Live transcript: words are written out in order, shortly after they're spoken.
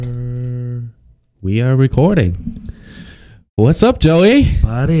We are recording. What's up, Joey?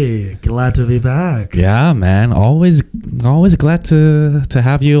 Buddy, glad to be back. Yeah, man. Always glad to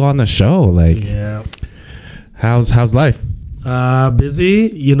have you on the show. Yeah. How's life? Busy.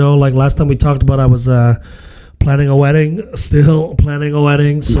 You know, like last time we talked about, I was planning a wedding. Still planning a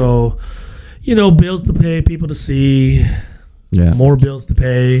wedding. So, you know, bills to pay, people to see. Yeah. More bills to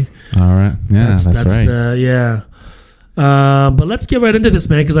pay. All right. Yeah, that's right. But let's get right into this,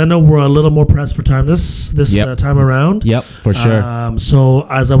 man, because I know we're a little more pressed for time this time around. Yep, for sure. So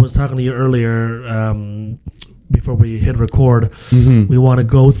as I was talking to you earlier, before we hit record, we want to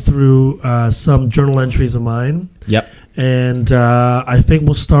go through some journal entries of mine. Yep. And I think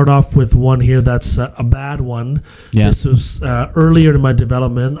we'll start off with one here that's a bad one. Yeah. This was earlier in my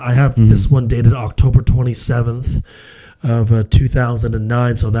development. I have this one dated October 27th. Of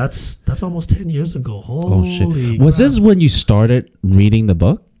 2009, so that's almost 10 years ago. Holy shit! Was this when you started reading the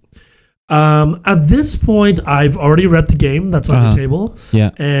book? At this point, I've already read the game that's on the table.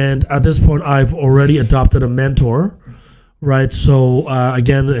 Yeah, and at this point, I've already adopted a mentor. Right, so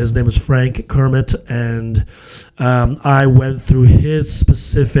again, his name is Frank Kermit, and I went through his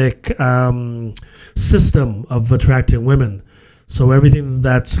specific system of attracting women. So everything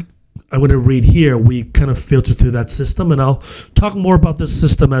that's I'm going to read here, we kind of filter through that system, and I'll talk more about this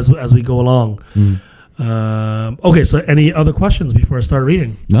system as we go along. Okay, so any other questions before I start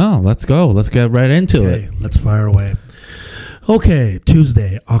reading? No, let's go. Let's get right into it. Let's fire away. Okay,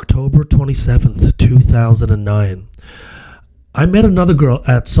 Tuesday, October 27th, 2009. I met another girl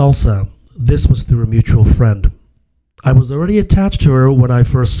at Salsa. This was through a mutual friend. I was already attached to her when I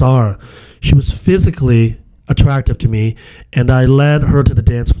first saw her. She was physically attractive to me, and I led her to the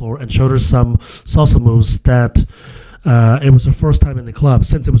dance floor and showed her some salsa moves that it was her first time in the club.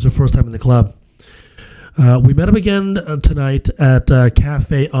 We met up again tonight at a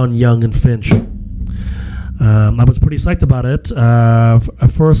cafe on Yonge and Finch. I was pretty psyched about it.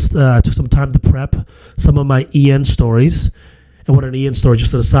 At first, I took some time to prep some of my EN stories. And what an EN story,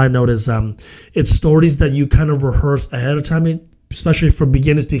 just as a side note, is it's stories that you kind of rehearse ahead of time, especially for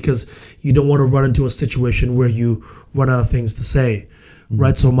beginners, because you don't want to run into a situation where you run out of things to say,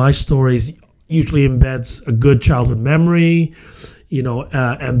 right? So my stories usually embeds a good childhood memory, you know,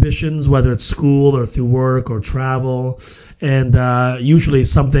 ambitions, whether it's school or through work or travel, and usually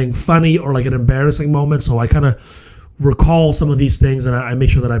something funny or like an embarrassing moment. So I kind of recall some of these things, and I make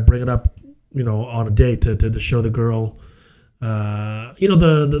sure that I bring it up, you know, on a date to show the girl, you know,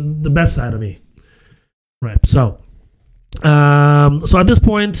 the best side of me, right? So at this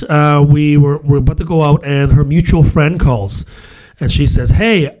point, we're about to go out, and her mutual friend calls, and she says,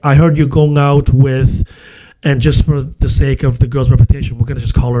 "Hey, I heard you're going out with," and just for the sake of the girl's reputation, we're gonna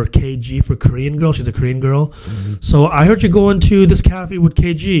just call her KG for Korean girl. She's a Korean girl. So I heard you're going to this cafe with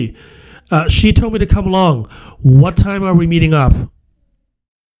KG. She told me to come along. What time are we meeting up?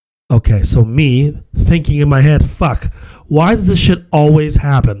 Okay, so me thinking in my head, fuck, why does this shit always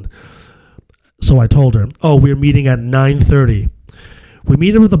happen? So I told her, we're meeting at 9:30. We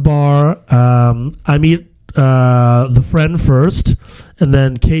meet her at the bar. I meet the friend first, and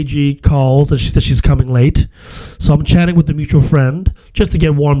then KG calls and she says she's coming late. So I'm chatting with the mutual friend just to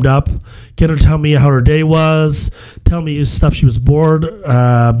get warmed up, get her to tell me how her day was, tell me stuff she was bored,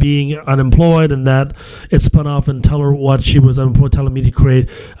 being unemployed, and that it spun off, and tell her what she was unemployed, telling me to create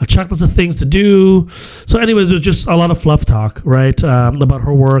a checklist of things to do. So anyways, it was just a lot of fluff talk, right, about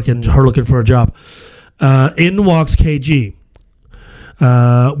her work and her looking for a job. In walks KG.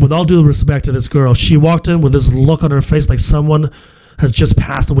 With all due respect to this girl, she walked in with this look on her face like someone has just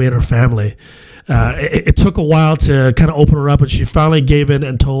passed away in her family. It took a while to kind of open her up, and she finally gave in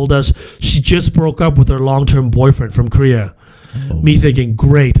and told us she just broke up with her long-term boyfriend from Korea. Me thinking,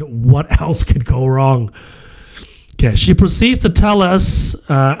 great, what else could go wrong? Okay, she proceeds to tell us,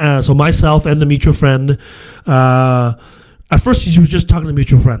 so myself and the mutual friend, at first she was just talking to the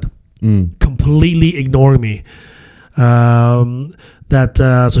mutual friend, completely ignoring me. So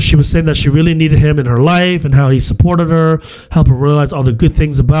she was saying that she really needed him in her life, and how he supported her, helped her realize all the good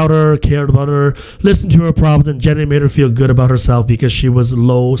things about her, cared about her, listened to her problems, and genuinely made her feel good about herself because she was a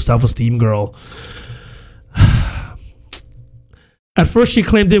low self-esteem girl. At first, she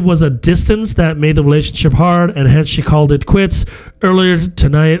claimed it was a distance that made the relationship hard, and hence she called it quits earlier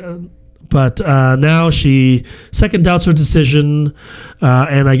tonight. But now she second doubts her decision,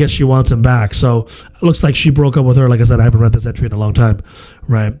 and I guess she wants him back. So it looks like she broke up with her. Like I said, I haven't read this entry in a long time,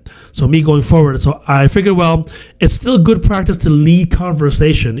 right? So me going forward, so I figured, well, it's still good practice to lead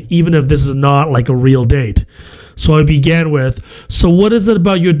conversation, even if this is not like a real date. So I began with, so what is it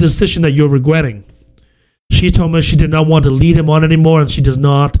about your decision that you're regretting? She told me she did not want to lead him on anymore, and she does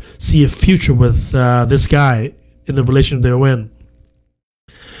not see a future with this guy in the relationship they're in.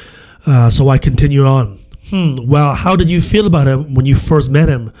 So I continued on. Well, how did you feel about him when you first met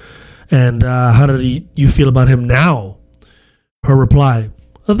him? And how did you feel about him now? Her reply,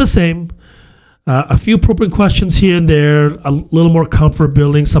 the same. A few appropriate questions here and there, a little more comfort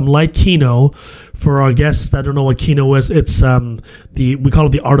building, some light kino. For our guests that don't know what kino is, it's we call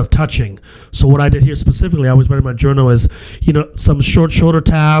it the art of touching. So what I did here specifically, I always write in my journal, is some short shoulder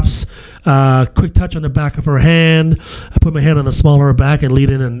taps, quick touch on the back of her hand. I put my hand on the small of her back and lead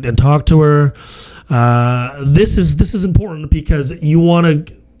in and talk to her. This is important because you want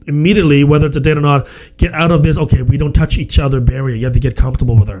to immediately, whether it's a date or not, get out of this, okay, we don't touch each other barrier. You have to get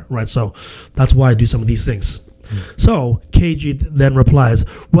comfortable with her, right? So that's why I do some of these things. So KG then replies,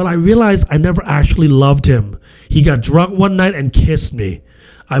 well, I realized I never actually loved him. He got drunk one night and kissed me.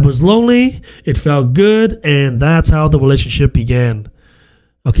 I was lonely, it felt good, and that's how the relationship began.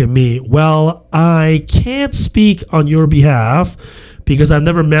 Okay, me. Well, I can't speak on your behalf because I've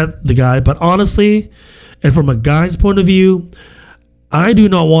never met the guy, but honestly, and from a guy's point of view, I do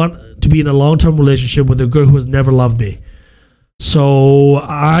not want to be in a long-term relationship with a girl who has never loved me. So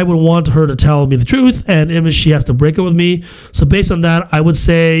I would want her to tell me the truth, and if she has to break up with me. So based on that, I would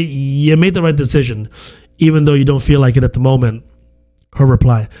say you made the right decision, even though you don't feel like it at the moment. Her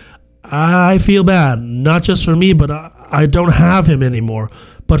reply, I feel bad, not just for me, but I don't have him anymore,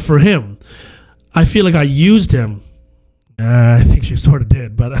 but for him. I feel like I used him. I think she sort of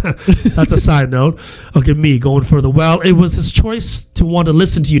did, but that's a side note. Okay, me going further. Well, it was his choice to want to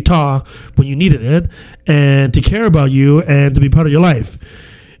listen to you talk when you needed it and to care about you and to be part of your life.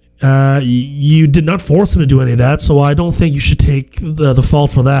 You did not force him to do any of that, so I don't think you should take the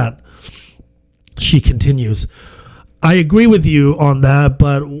fault for that. She continues, I agree with you on that,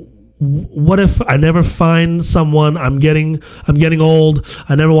 but what if I never find someone? I'm getting old.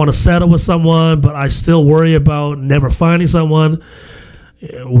 I never want to settle with someone, but I still worry about never finding someone.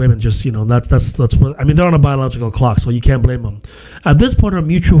 Women just, that's what, I mean, they're on a biological clock, so you can't blame them. At this point, our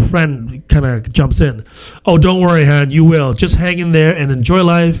mutual friend kind of jumps in. Oh, don't worry, Han, you will. Just hang in there and enjoy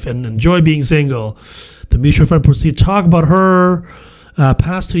life and enjoy being single. The mutual friend proceeds to talk about her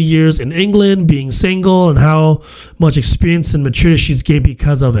past 2 years in England, being single, and how much experience and maturity she's gained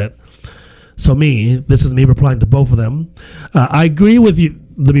because of it. So this is me replying to both of them. I agree with you,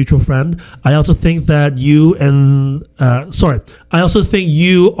 the mutual friend. I also think that I also think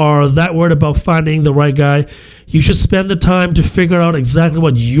you are that worried about finding the right guy. You should spend the time to figure out exactly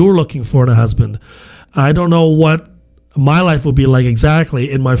what you're looking for in a husband. I don't know what my life will be like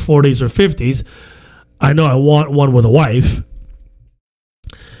exactly in my 40s or 50s. I know I want one with a wife.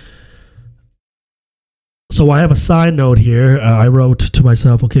 So I have a side note here. I wrote to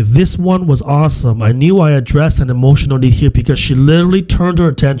myself, okay, this one was awesome. I knew I addressed an emotional need here because she literally turned her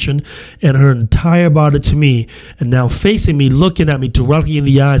attention and her entire body to me, and now facing me, looking at me directly in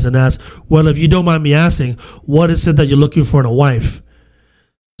the eyes and asked, well, if you don't mind me asking, what is it that you're looking for in a wife?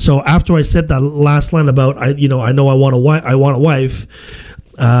 So after I said that last line about, I know I want a wife,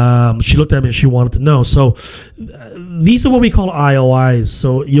 she looked at me and she wanted to know. So these are what we call IOIs.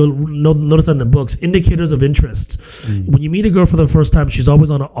 So you'll notice that in the books, indicators of interest. When you meet a girl for the first time, she's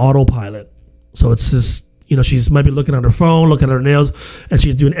always on an autopilot. So it's just, she might be looking at her phone, looking at her nails, and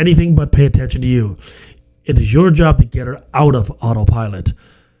she's doing anything but pay attention to you. It is your job to get her out of autopilot.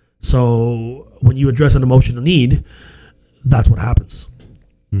 So when you address an emotional need, that's what happens.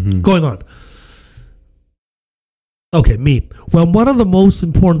 Going on. Okay, me. Well, one of the most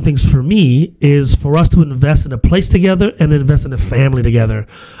important things for me is for us to invest in a place together and invest in a family together.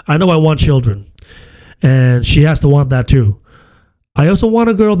 I know I want children, and she has to want that too. I also want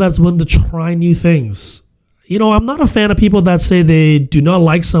a girl that's willing to try new things. I'm not a fan of people that say they do not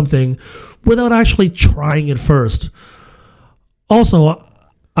like something without actually trying it first. Also,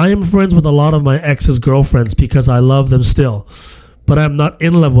 I am friends with a lot of my ex's girlfriends because I love them still, but I'm not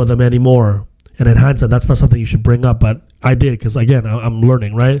in love with them anymore. And in hindsight, that's not something you should bring up, but I did because, again, I'm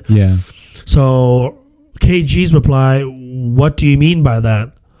learning, right? Yeah. So KG's reply, what do you mean by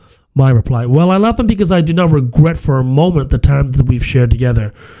that? My reply, well, I love them because I do not regret for a moment the time that we've shared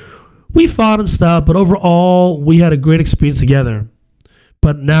together. We fought and stuff, but overall, we had a great experience together.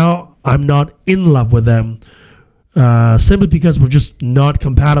 But now I'm not in love with them simply because we're just not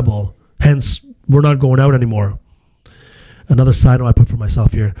compatible. Hence, we're not going out anymore. Another side note I put for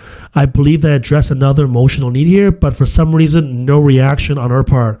myself here. I believe they addressed another emotional need here, but for some reason, no reaction on her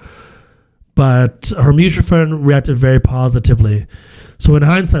part. But her mutual friend reacted very positively. So in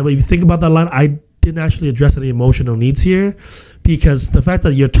hindsight, when you think about that line, I didn't actually address any emotional needs here because the fact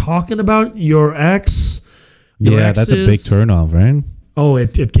that you're talking about your ex Yeah, that's a big turnoff, right? Oh,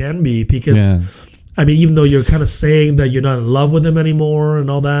 it can be because, I mean, even though you're kind of saying that you're not in love with them anymore and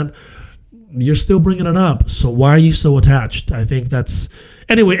all that, you're still bringing it up. So why are you so attached? I think that's...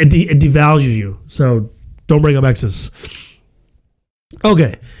 Anyway, it devalues you. So don't bring up exes.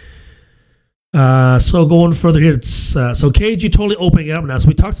 Okay. So going further here, it's so KG totally opening up now. So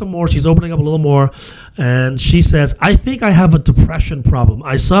we talked some more. She's opening up a little more, and she says, "I think I have a depression problem.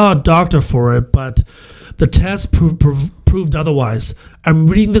 I saw a doctor for it, but the test proved otherwise. I'm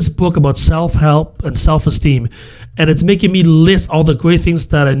reading this book about self-help and self-esteem, and it's making me list all the great things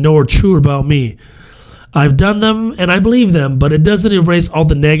that I know are true about me. I've done them, and I believe them, but it doesn't erase all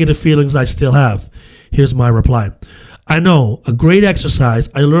the negative feelings I still have." Here's my reply. "I know, a great exercise.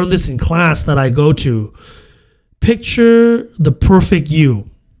 I learned this in class that I go to. Picture the perfect you.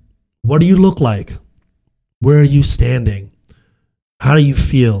 What do you look like? Where are you standing? How do you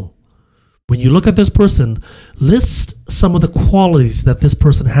feel? When you look at this person, list some of the qualities that this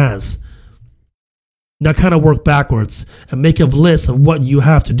person has. Now kind of work backwards and make a list of what you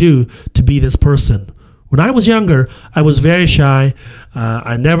have to do to be this person. When I was younger, I was very shy.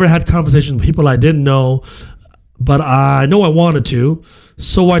 I never had conversations with people I didn't know, but I know I wanted to.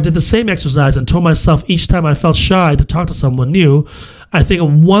 So I did the same exercise and told myself each time I felt shy to talk to someone new, I think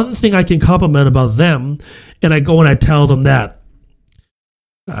of one thing I can compliment about them, and I go and I tell them that.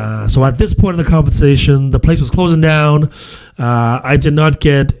 So at this point in the conversation, the place was closing down. I did not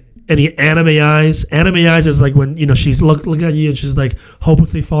get any anime eyes. Anime eyes is like when, you know, she's looking at you and she's like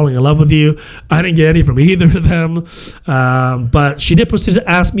hopelessly falling in love with you. I didn't get any from either of them. But she did proceed to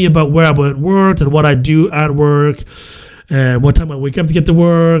ask me about where I would work and what I do at work and what time I wake up to get to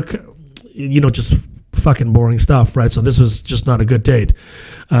work. You know, just fucking boring stuff, right? So this was just not a good date.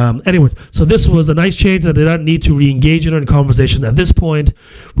 Anyways, so this was a nice change. I did not need to re-engage in conversation at this point.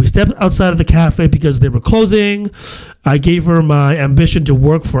 We stepped outside of the cafe because they were closing. I gave her my ambition to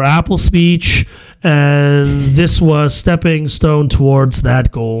work for Apple speech, and this was stepping stone towards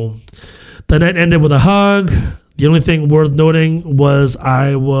that goal. The night ended with a hug. The only thing worth noting was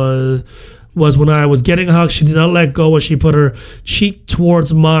when I was getting a hug, she did not let go as she put her cheek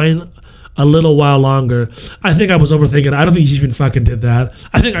towards mine a little while longer. I think I was overthinking. I don't think she even fucking did that.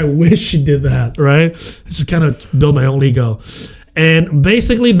 I think I wish she did that, right? It's just kind of build my own ego. And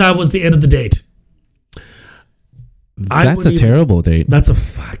basically, that was the end of the date. That's a terrible date. That's a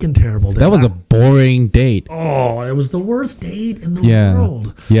fucking terrible date. That was a boring date. Oh, it was the worst date in the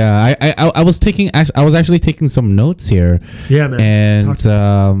world. Yeah, I was actually taking some notes here. Yeah, man.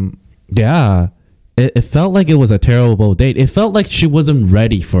 And yeah, it felt like it was a terrible date. It felt like she wasn't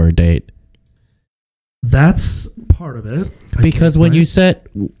ready for a date. That's part of it. Because when you said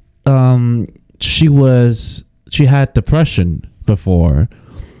she had depression before,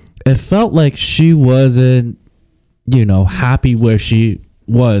 it felt like she wasn't, you know, happy where she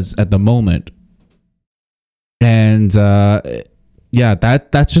was at the moment. And yeah,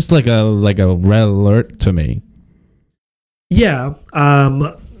 that's just like a red alert to me. Yeah.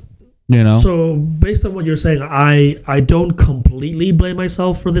 You know? So based on what you're saying, I don't completely blame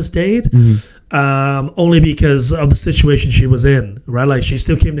myself for this date. Only because of the situation she was in, right? Like, she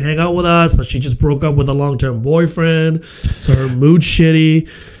still came to hang out with us, but she just broke up with a long-term boyfriend, so her mood's shitty.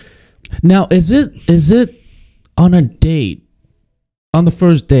 Now, is it on a date, on the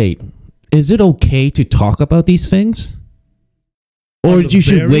first date, is it okay to talk about these things? Or you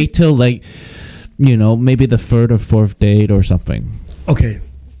should wait till, like, you know, maybe the third or fourth date or something? Okay.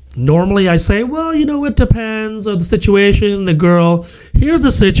 Normally I say, well, you know, it depends on the situation, the girl. Here's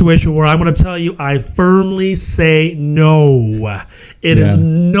a situation where I'm going to tell you I firmly say no. It is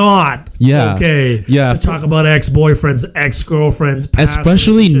not okay to talk about ex-boyfriends, ex-girlfriends, past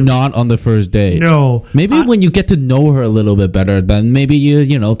especially not on the first date. No. Maybe when you get to know her a little bit better, then maybe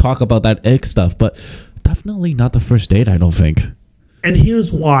you know, talk about that ex stuff. But definitely not the first date, I don't think. And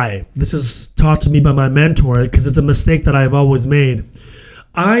here's why. This is taught to me by my mentor, because it's a mistake that I've always made.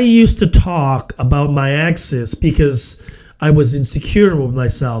 I used to talk about my exes because I was insecure with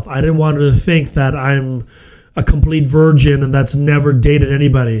myself. I didn't want her to think that I'm a complete virgin and that's never dated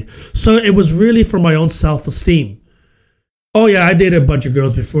anybody. So it was really for my own self-esteem. Oh yeah, I dated a bunch of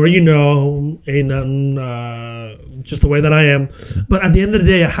girls before, you know, ain't nothing, just the way that I am. But at the end of the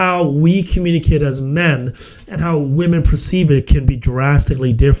day, how we communicate as men and how women perceive it can be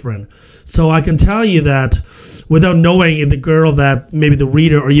drastically different. So I can tell you that without knowing if the girl that maybe the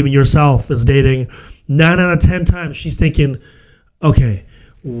reader or even yourself is dating, 9 out of 10 times she's thinking, okay,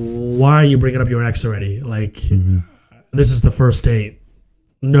 why are you bringing up your ex already? Like, this is the first date.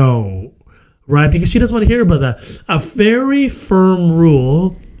 No. Right? Because she doesn't want to hear about that. A very firm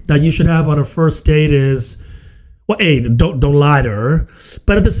rule that you should have on a first date is well, don't lie to her.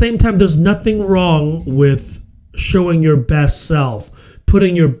 But at the same time, there's nothing wrong with showing your best self,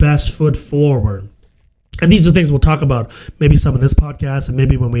 putting your best foot forward. And these are things we'll talk about, maybe some in this podcast, and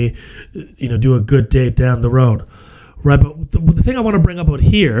maybe when we, do a good date down the road, right? But the thing I want to bring up out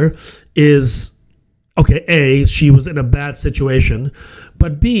here is, okay, A, she was in a bad situation,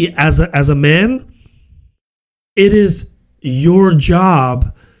 but B, as a man, it is your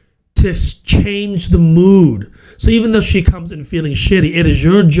job to change the mood. So even though she comes in feeling shitty, it is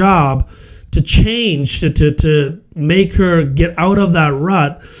your job to change, to make her get out of that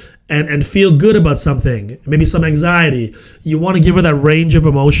rut and feel good about something, maybe some anxiety. You want to give her that range of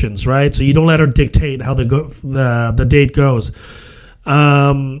emotions, right? So you don't let her dictate how the date goes.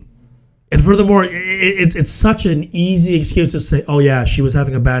 And furthermore, it's such an easy excuse to say, oh yeah, she was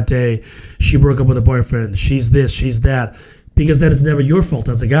having a bad day. She broke up with a boyfriend. She's this, she's that. Because then it's never your fault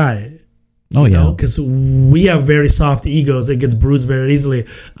as a guy. Oh, yeah. Because we have very soft egos. It gets bruised very easily.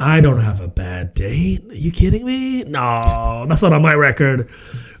 I don't have a bad date. Are you kidding me? No, that's not on my record.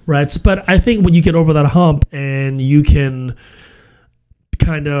 Right? But I think when you get over that hump and you can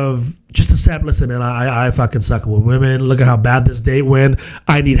kind of just accept, listen, man, I fucking suck with women. Look at how bad this date went.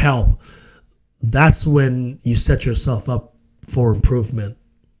 I need help. That's when you set yourself up for improvement.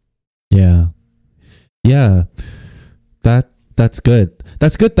 Yeah. Yeah. That's good.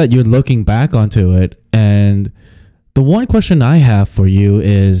 That's good that you're looking back onto it. And the one question I have for you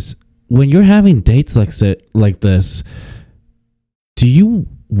is, when you're having dates like this, do you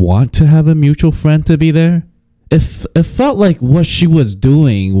want to have a mutual friend to be there? It felt like what she was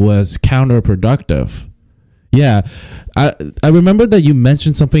doing was counterproductive. Yeah, I remember that you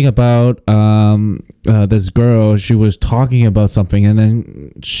mentioned something about this girl. She was talking about something, and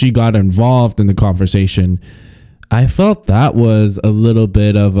then she got involved in the conversation. I felt that was a little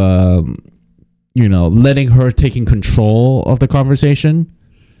bit of letting her taking control of the conversation,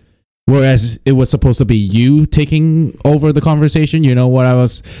 whereas it was supposed to be you taking over the conversation. You know what I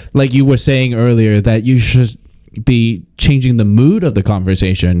was, like you were saying earlier, that you should be changing the mood of the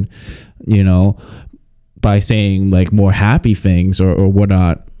conversation, by saying like more happy things or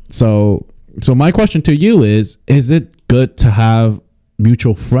whatnot. So my question to you is it good to have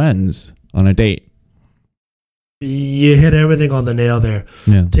mutual friends on a date? You hit everything on the nail there.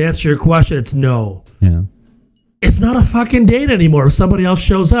 Yeah. To answer your question, it's no. Yeah. It's not a fucking date anymore if somebody else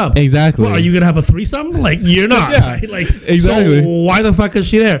shows up. Exactly. Well, are you going to have a threesome? Like, you're not. Yeah, right? Like, exactly. So why the fuck is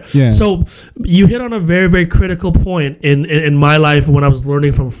she there? Yeah. So you hit on a very, very critical point in my life when I was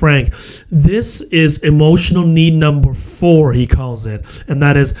learning from Frank. This is emotional need number 4, he calls it. And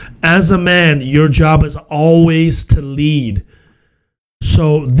that is, as a man, your job is always to lead.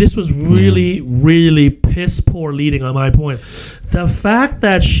 So this was really, really piss poor leading on my point. The fact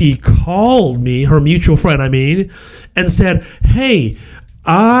that she called me, her mutual friend, and said, hey,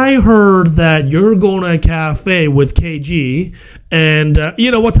 I heard that you're going to a cafe with KG, and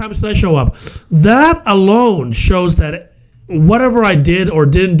what time should I show up? That alone shows that whatever I did or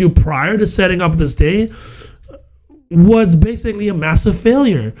didn't do prior to setting up this day was basically a massive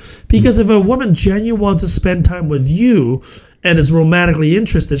failure. Because if a woman genuinely wants to spend time with you and is romantically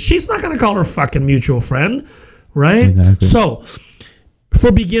interested, she's not going to call her fucking mutual friend, right? Exactly. So,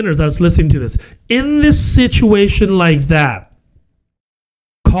 for beginners that's listening to this, in this situation like that,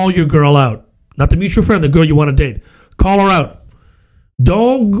 call your girl out. Not the mutual friend, the girl you want to date. Call her out.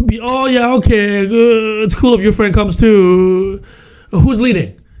 Don't be, oh yeah, okay, it's cool if your friend comes too. Who's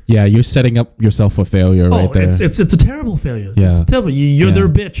leading? Yeah, you're setting up yourself for failure right there. It's a terrible failure. Yeah. It's terrible. You're their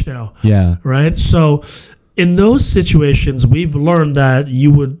bitch now. Yeah. Right? So in those situations, we've learned that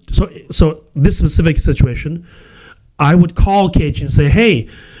you would, so this specific situation, I would call Kate and say, hey,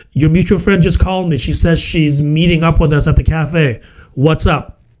 your mutual friend just called me. She says she's meeting up with us at the cafe. What's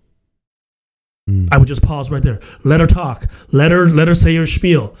up? I would just pause right there. Let her talk. Let her say her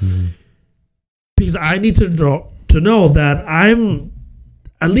spiel. Because I need to know that I'm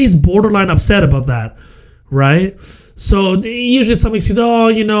at least borderline upset about that, right? So usually it's something excuse,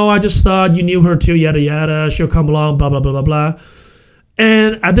 I just thought you knew her too, yada, yada. She'll come along, blah, blah, blah, blah, blah.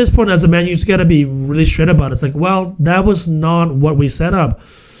 And at this point, as a man, you just got to be really straight about it. It's like, well, that was not what we set up.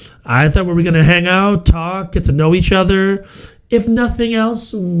 I thought we were going to hang out, talk, get to know each other. If nothing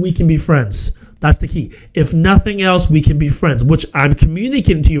else, we can be friends. That's the key. If nothing else, we can be friends, which I'm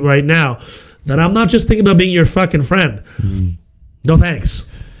communicating to you right now, that I'm not just thinking about being your fucking friend. No thanks.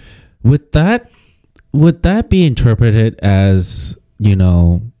 Would that be interpreted as,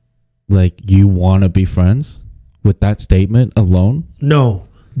 like you want to be friends with that statement alone? No.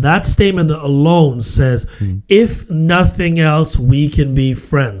 That statement alone says, if nothing else, we can be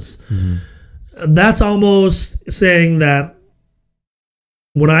friends. that's almost saying that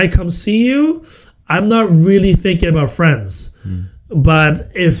when I come see you, I'm not really thinking about friends.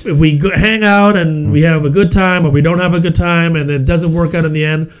 But if we hang out and we have a good time, or we don't have a good time and it doesn't work out in the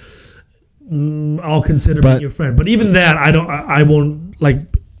end, I'll consider being your friend. But even that, I won't, like,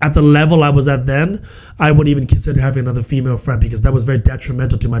 at the level I was at then, I wouldn't even consider having another female friend, because that was very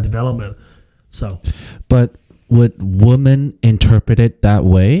detrimental to my development. So, but would women interpret it that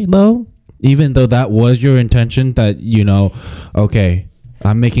way though? Even though that was your intention, that, you know, okay,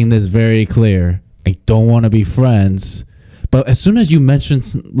 I'm making this very clear, I don't want to be friends. But as soon as you mention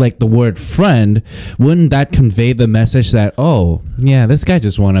like the word friend, wouldn't that convey the message that, oh, yeah, this guy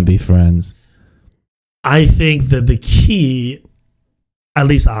just want to be friends? I think that the key, at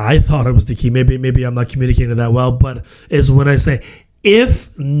least I thought it was the key, maybe I'm not communicating that well, but is when I say,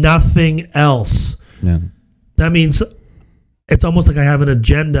 if nothing else, that means it's almost like I have an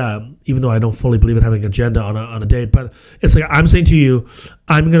agenda, even though I don't fully believe in having an agenda on a date. But it's like I'm saying to you,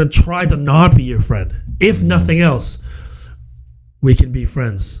 I'm going to try to not be your friend. If nothing else, we can be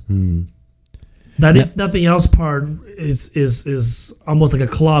friends. That if nothing else part is almost like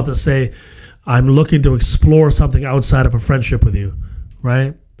a clause to say, I'm looking to explore something outside of a friendship with you,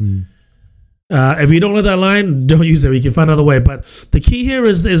 right? If you don't let that line, don't use it. We can find another way. But the key here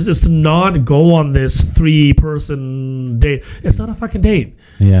is to not go on this 3-person date. It's not a fucking date.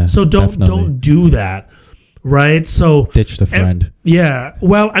 Yeah. So don't do that. Right? So ditch the friend. Yeah.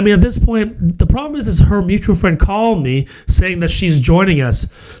 Well, I mean, at this point, the problem is her mutual friend called me saying that she's joining us.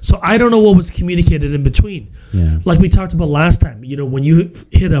 So I don't know what was communicated in between. Yeah. Like we talked about last time, you know, when you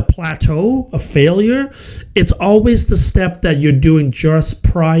hit a plateau, a failure, it's always the step that you're doing just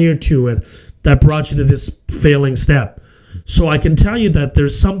prior to it that brought you to this failing step. So I can tell you that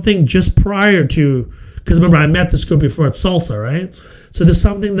there's something just prior to, because remember, I met this girl before at Salsa, right? So there's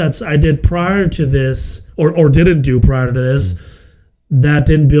something I did prior to this, or didn't do prior to this, that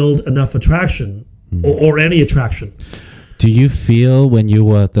didn't build enough attraction, or any attraction. Do you feel when you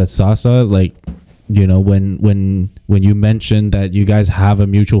were at the Salsa, like, you know, when you mentioned that you guys have a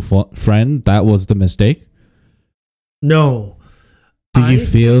mutual friend, that was the mistake? No. Do you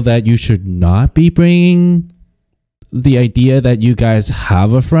feel that you should not be bringing the idea that you guys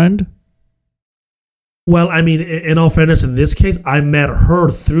have a friend? Well, I mean, in all fairness, in this case, I met her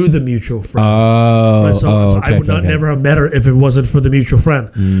through the mutual friend. Oh, so I would never have met her if it wasn't for the mutual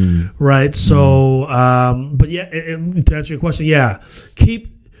friend. Right? So, but yeah, to answer your question,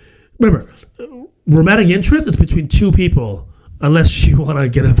 remember, romantic interest is between two people, unless you want to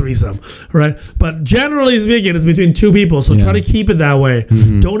get a threesome, right? But generally speaking, it's between two people, so try to keep it that way.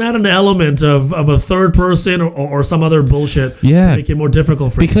 Don't add an element of a third person or some other bullshit to make it more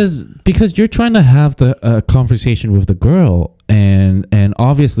difficult for you. Because you're trying to have the conversation with the girl, and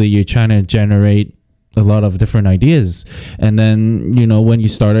obviously you're trying to generate a lot of different ideas. And then, you know, when you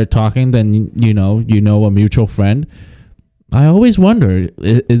started talking, then, you know a mutual friend. I always wonder,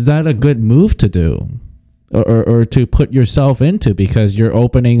 is that a good move to do? Or to put yourself into, because you're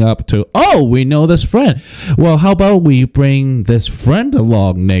opening up to, oh, we know this friend. Well, how about we bring this friend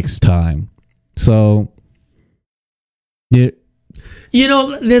along next time? So, you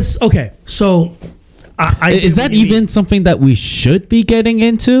know, this, okay, so is that even something that we should be getting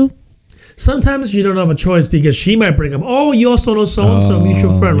into? Sometimes you don't have a choice, because she might bring up, oh, you also know so-and-so,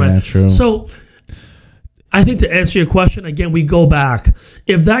 mutual friend, right? Yeah, true. So I think to answer your question, again, we go back.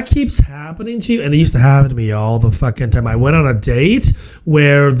 If that keeps happening to you, and it used to happen to me all the fucking time. I went on a date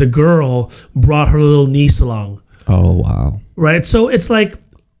where the girl brought her little niece along. Oh, wow. Right? So it's like,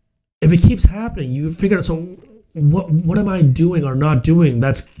 if it keeps happening, you figure out, so what am I doing or not doing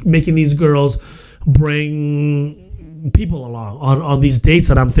that's making these girls bring people along on these dates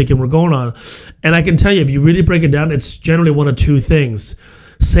that I'm thinking we're going on? And I can tell you, if you really break it down, it's generally one of two things.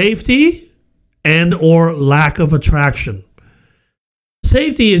 Safety and or lack of attraction.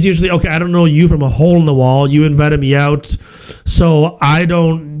 Safety is usually, okay, I don't know you from a hole in the wall. You invited me out, so I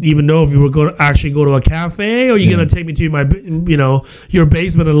don't even know if you were going to actually go to a cafe, or you're going to take me to your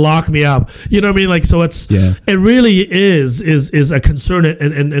basement and lock me up. You know what I mean? Like, so it really is a concern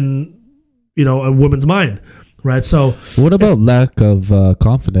in a woman's mind, right? So what about lack of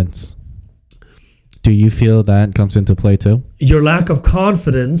confidence? Do you feel that comes into play too? Your lack of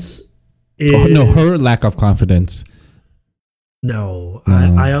confidence. Her lack of confidence. No.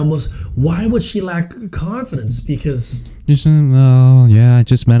 I almost. Why would she lack confidence? Because I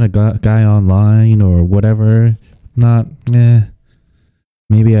just met a guy online or whatever.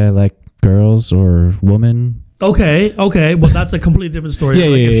 Maybe I like girls or women. Okay. Well, that's a completely different story. Yeah,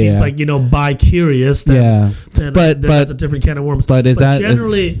 like yeah, if she's yeah. like, bi-curious, then, then that's a different can of worms. But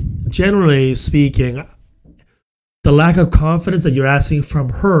generally speaking, the lack of confidence that you're asking from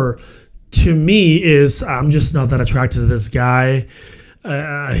her, to me, is I'm just not that attracted to this guy.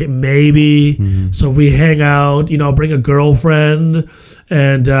 Maybe. Mm-hmm. So if we hang out, I'll bring a girlfriend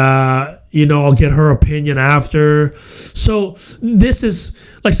and, I'll get her opinion after. So this is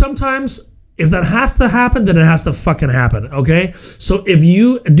like sometimes if that has to happen, then it has to fucking happen. Okay. So if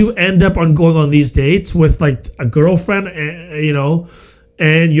you do end up on going on these dates with like a girlfriend,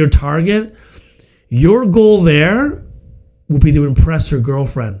 and your target, your goal there would be to impress her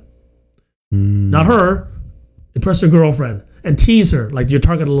girlfriend. Not her, impress her girlfriend and tease her, like your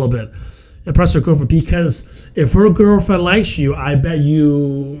target a little bit. Impress her girlfriend, because if her girlfriend likes you, I bet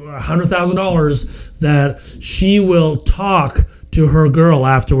you $100,000 that she will talk to her girl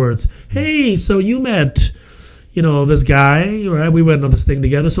afterwards. Hey, so you met, this guy, right? We went on this thing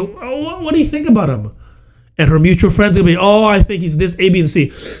together. So what do you think about him? And her mutual friend's gonna be, I think he's this, A, B, and C.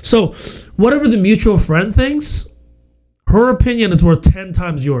 So whatever the mutual friend thinks, her opinion is worth 10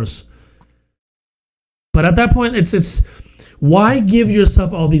 times yours. But at that point, it's why give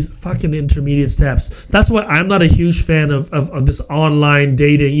yourself all these fucking intermediate steps? That's why I'm not a huge fan of this online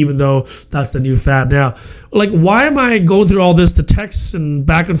dating, even though that's the new fad now. Like, why am I going through all this, the texts and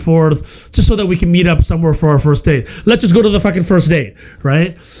back and forth, just so that we can meet up somewhere for our first date? Let's just go to the fucking first date,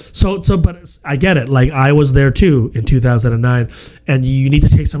 right? But I get it. Like, I was there too in 2009, and you need to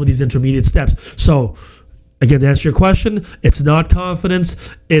take some of these intermediate steps. So, again, to answer your question, it's not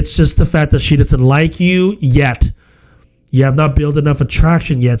confidence. It's just the fact that she doesn't like you yet. You have not built enough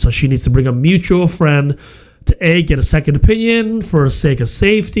attraction yet, so she needs to bring a mutual friend to get a second opinion for the sake of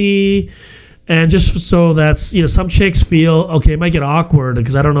safety, and just so that's, some chicks feel, okay, it might get awkward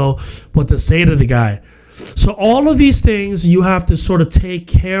because I don't know what to say to the guy. So all of these things you have to sort of take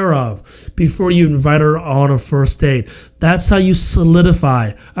care of before you invite her on a first date. That's how you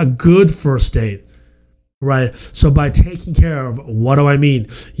solidify a good first date. Right. So by taking care of, what do I mean?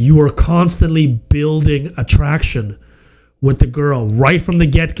 You are constantly building attraction with the girl right from the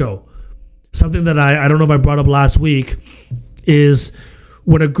get-go. Something that I don't know if I brought up last week is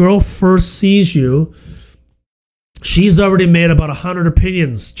when a girl first sees you, she's already made about 100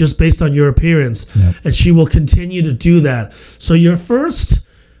 opinions just based on your appearance. Yep. And she will continue to do that. So your first,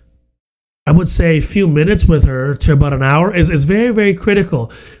 I would say, few minutes with her to about an hour is very, very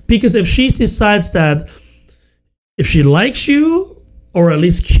critical. Because if she decides that if she likes you, or at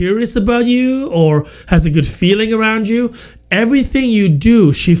least curious about you, or has a good feeling around you, everything you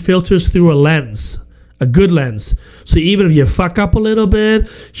do, she filters through a lens, a good lens. So even if you fuck up a little bit,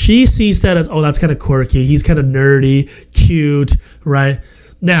 she sees that as, that's kind of quirky, he's kind of nerdy, cute, right?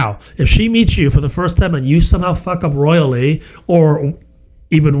 Now, if she meets you for the first time and you somehow fuck up royally, or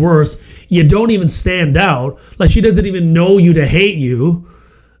even worse, you don't even stand out, like she doesn't even know you to hate you,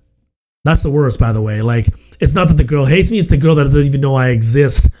 that's the worst, by the way. Like, it's not that the girl hates me, it's the girl that doesn't even know I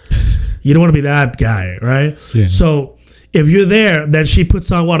exist. You don't want to be that guy, right? Yeah. So if you're there, then she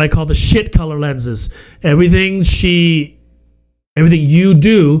puts on what I call the shit color lenses. Everything you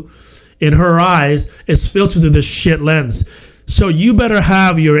do in her eyes is filtered through this shit lens. So you better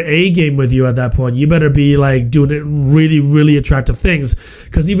have your A game with you at that point. You better be like doing really, really attractive things.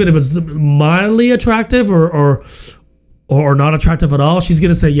 Because even if it's mildly attractive or not attractive at all, she's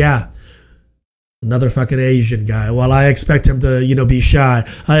going to say, yeah, another fucking Asian guy. Well, I expect him to, be shy.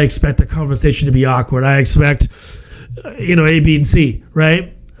 I expect the conversation to be awkward. I expect, A, B, and C,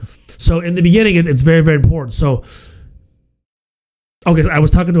 right? So in the beginning, it's very, very important. So, okay, I was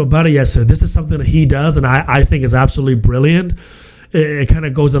talking to a buddy yesterday. This is something that he does, and I think is absolutely brilliant. It kind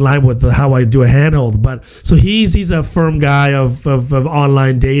of goes in line with how I do a handhold. But so he's a firm guy of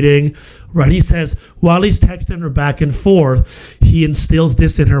online dating, right? He says while he's texting her back and forth, he instills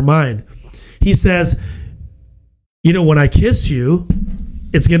this in her mind. He says, when I kiss you,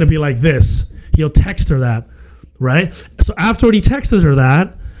 it's going to be like this. He'll text her that, right? So after he texted her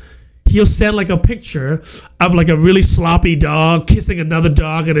that, he'll send like a picture of like a really sloppy dog kissing another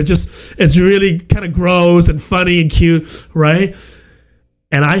dog, and it's really kind of gross and funny and cute, right?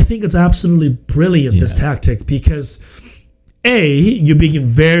 And I think it's absolutely brilliant, this tactic, because A, you're being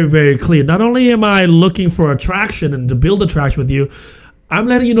very, very clear. Not only am I looking for attraction and to build attraction with you, I'm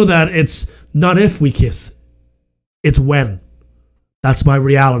letting you know that it's not if we kiss, it's when. That's my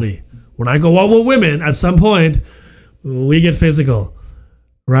reality. When I go out with women, at some point, we get physical,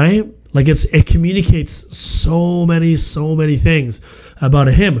 right? Like it communicates so many things about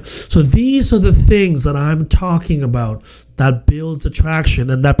him. So these are the things that I'm talking about that builds attraction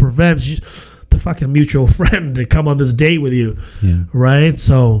and that prevents the fucking mutual friend to come on this date with you, Yeah. right?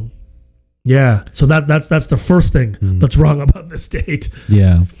 So, yeah. So that's the first thing that's wrong about this date.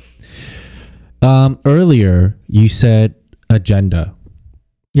 Yeah. Earlier, you said agenda.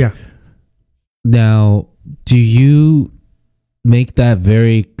 Yeah. Now, do you make that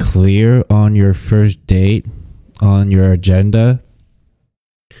very clear on your first date, on your agenda?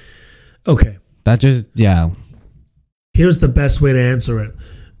 Okay. That just, yeah. Here's the best way to answer it.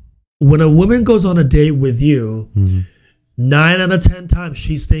 When a woman goes on a date with you, 9 out of 10 times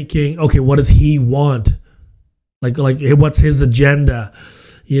she's thinking, okay, what does he want? Like what's his agenda?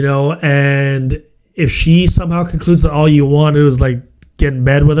 You know, and if she somehow concludes that all you wanted was like get in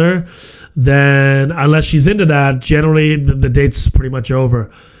bed with her, then unless she's into that, generally the date's pretty much over,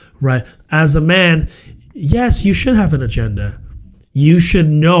 right? As a man, yes, you should have an agenda. You should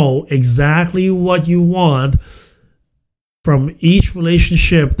know exactly what you want from each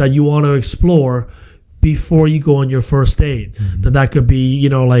relationship that you want to explore before you go on your first date. Now that could be, you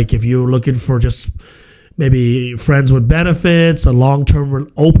know, like if you're looking for just maybe friends with benefits, a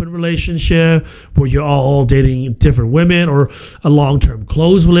long-term open relationship where you're all dating different women, or a long-term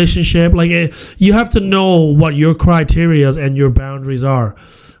closed relationship. Like you have to know what your criteria and your boundaries are,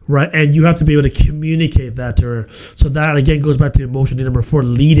 right? And you have to be able to communicate that to her. So that again goes back to emotion need number 4,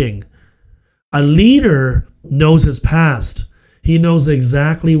 leading. A leader knows his past. He knows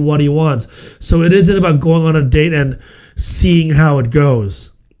exactly what he wants. So it isn't about going on a date and seeing how it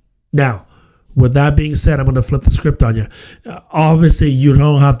goes. Now, with that being said, I'm going to flip the script on you. Obviously, you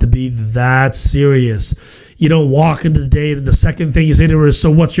don't have to be that serious. You don't walk into the date and the second thing you say to her is, so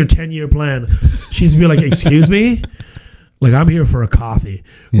what's your 10-year plan? She's going to be like, excuse me? Like, I'm here for a coffee,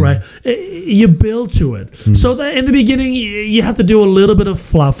 right? You build to it. So that in the beginning, you have to do a little bit of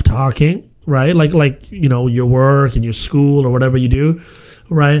fluff talking, right? Like you know, your work and your school or whatever you do,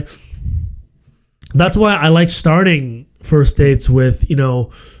 right? That's why I like starting first dates with, you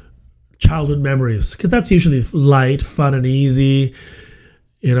know, childhood memories, because that's usually light, fun, and easy.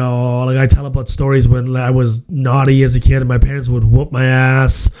 You know, like I tell about stories when I was naughty as a kid and my parents would whoop my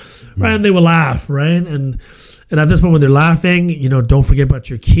ass, right? And they would laugh, right? And at this point when they're laughing, you know, don't forget about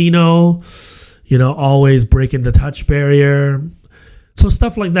your keno, you know, always breaking the touch barrier. So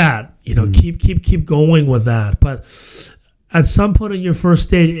stuff like that, you know, keep going with that. But at some point in your first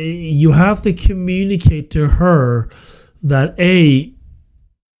date, you have to communicate to her that A,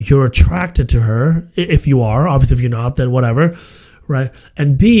 you're attracted to her, if you are. Obviously, if you're not, then whatever, right?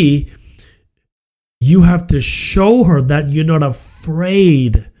 And B, you have to show her that you're not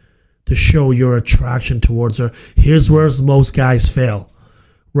afraid to show your attraction towards her. Here's where most guys fail,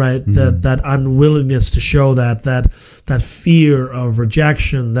 right? That unwillingness to show that fear of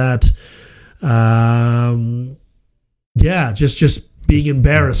rejection, that just being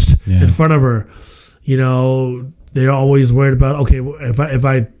embarrassed in front of her. You know, they're always worried about, okay, if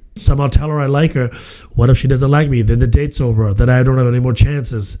I somehow tell her I like her, what if she doesn't like me? Then the date's over. Then I don't have any more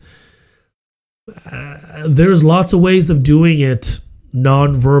chances. There's lots of ways of doing it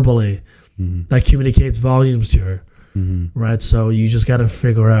non-verbally that communicates volumes to her, right? So you just got to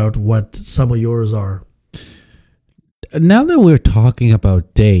figure out what some of yours are. Now that we're talking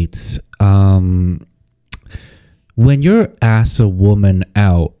about dates, when you're asked a woman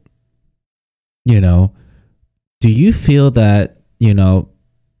out, you know, do you feel that, you know,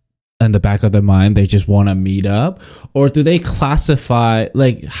 in the back of their mind, they just want to meet up? Or do they classify,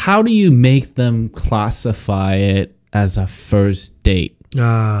 like, how do you make them classify it as a first date?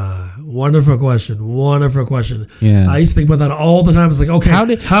 Wonderful question. Yeah. I used to think about that all the time. It's like, okay,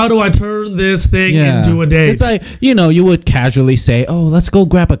 how do I turn this thing into a date? It's like, you know, you would casually say, oh, let's go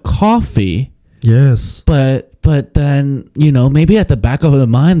grab a coffee. Yes. But then, you know, maybe at the back of their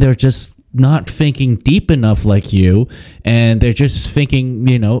mind, they're just not thinking deep enough like you, and they're just thinking,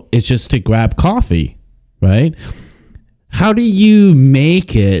 you know, it's just to grab coffee, right? How do you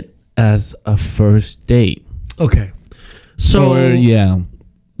make it as a first date? Okay. So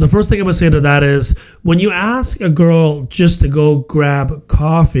the first thing I'm going to say to that is, when you ask a girl just to go grab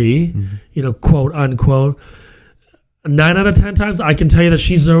coffee, you know, quote unquote, 9 out of 10 times I can tell you that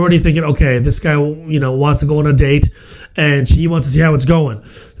she's already thinking, okay, this guy, you know, wants to go on a date and she wants to see how it's going.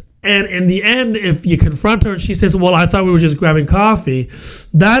 And in the end, if you confront her and she says, well, I thought we were just grabbing coffee,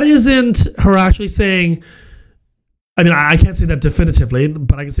 that isn't her actually saying, I mean, I can't say that definitively,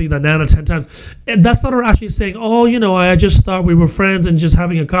 but I can say that 9 out of 10 times. And that's not her actually saying, oh, you know, I just thought we were friends and just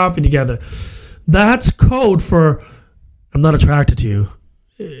having a coffee together. That's code for, I'm not attracted to you.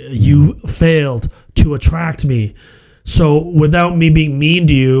 You failed to attract me. So without me being mean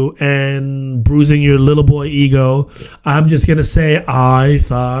to you and bruising your little boy ego, I'm just going to say I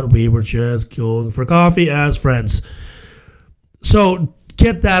thought we were just going for coffee as friends. So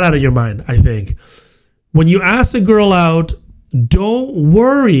get that out of your mind, I think. When you ask a girl out, don't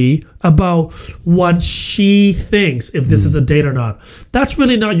worry about what she thinks, if this is a date or not. That's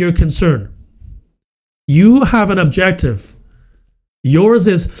really not your concern. You have an objective. Yours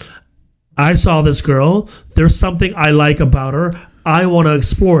is, I saw this girl. There's something I like about her. I want to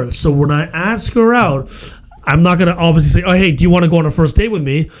explore it. So when I ask her out, I'm not going to obviously say, oh, hey, do you want to go on a first date with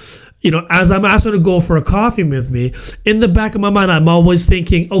me? You know, as I'm asking her to go for a coffee with me, in the back of my mind, I'm always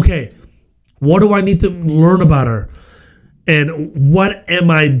thinking, okay, what do I need to learn about her? And what am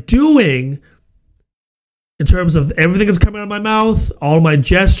I doing in terms of everything that's coming out of my mouth, all my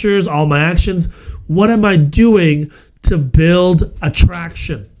gestures, all my actions? What am I doing to build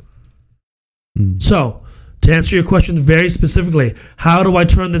attraction? So, to answer your question very specifically, how do I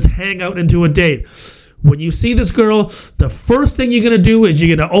turn this hangout into a date? When you see this girl, the first thing you're going to do is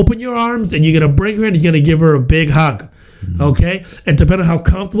you're going to open your arms and you're going to bring her in and you're going to give her a big hug. Okay? And depending on how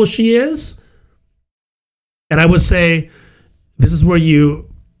comfortable she is, and I would say this is where you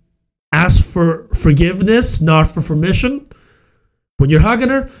ask for forgiveness, not for permission. When you're hugging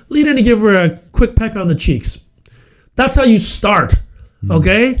her, lean in and give her a quick peck on the cheeks. That's how you start.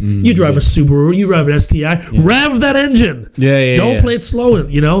 Okay? You drive a Subaru, you drive an STI, rev that engine. Don't play it slow,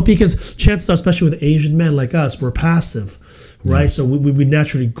 you know, because chances are, especially with Asian men like us, we're passive, right? So we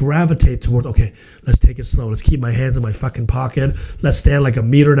naturally gravitate towards, okay, let's take it slow. Let's keep my hands in my fucking pocket. Let's stand like 1.5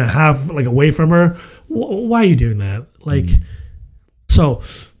 meters like away from her. Why are you doing that? Like, so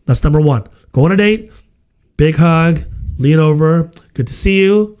that's number one. Go on a date, big hug, lean over, good to see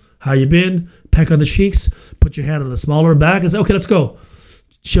you. How you been? Peck on the cheeks, put your hand on the smaller back and say, okay, let's go.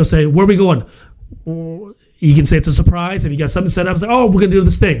 She'll say, where are we going? You can say it's a surprise. If you got something set up, say, oh, we're going to do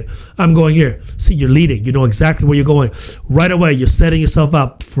this thing. I'm going here. See, you're leading. You know exactly where you're going. Right away, you're setting yourself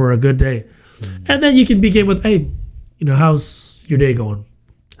up for a good day. And then you can begin with, hey, you know, how's your day going?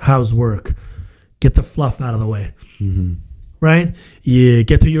 How's work? Get the fluff out of the way. Right? You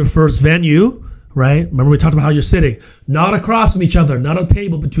get to your first venue. Right? Remember we talked about how you're sitting. Not across from each other. Not a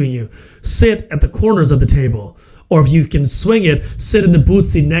table between you. Sit at the corners of the table. Or if you can swing it, sit in the booth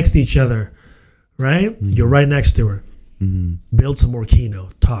seat next to each other. Right? You're right next to her. Build some more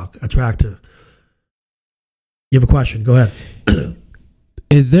keynote. Talk. Attractive. You have a question. Go ahead.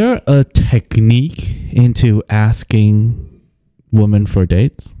 Is there a technique into asking women for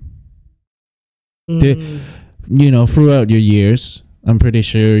dates? You know, throughout your years, I'm pretty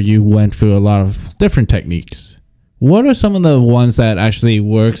sure you went through a lot of different techniques. What are some of the ones that actually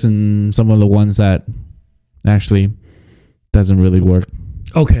works and some of the ones that actually doesn't really work?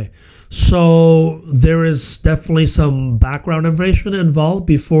 Okay. So there is definitely some background information involved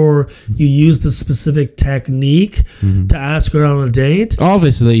before you use the specific technique to ask her on a date.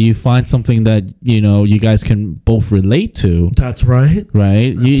 Obviously, you find something that, you know, you guys can both relate to. That's right.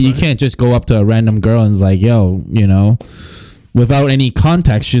 Right? You can't just go up to a random girl and like, yo, you know, without any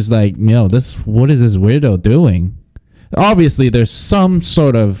context, she's like, yo, what is this weirdo doing? Obviously, there's some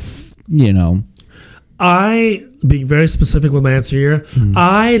sort of, you know. Being very specific with my answer here,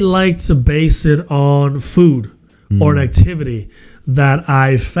 I like to base it on food or an activity that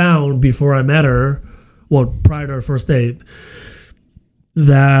I found before I met her, well, prior to our first date,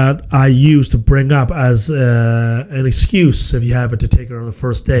 that I used to bring up as an excuse, if you have it, to take her on the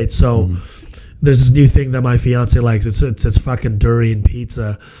first date. So there's this new thing that my fiance likes. It's fucking durian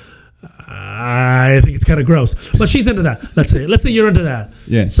pizza. I think it's kind of gross, but she's into that. Let's say you're into that.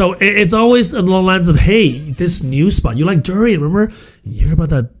 Yeah. So it's always along the lines of, hey, this new spot, you like durian? Remember, you hear about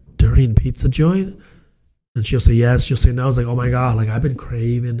that durian pizza joint? And she'll say yes. She'll say no. I was like, oh my god, like I've been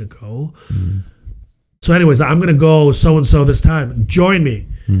craving to go. So, anyways, I'm gonna go so and so this time. Join me,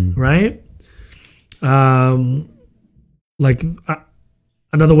 right? Like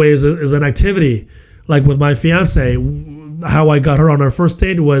another way is an activity. Like with my fiance, how I got her on our first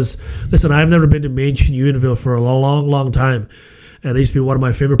date was, listen, I've never been to Mansion Unionville for a long, long time. And it used to be one of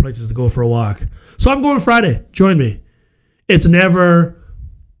my favorite places to go for a walk. So I'm going Friday. Join me. It's never,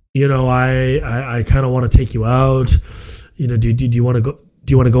 you know, I kind of want to take you out. You know, do you want to go?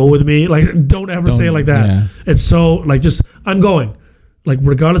 Do you want to go with me? Like, don't ever say it like that. Yeah. It's so, like, just, I'm going. Like,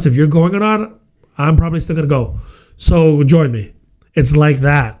 regardless if you're going or not, I'm probably still going to go. So join me. It's like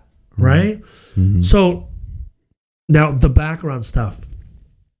that, right? So, now, the background stuff,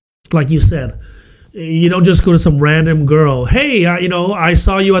 like you said, you don't just go to some random girl. Hey, you know, I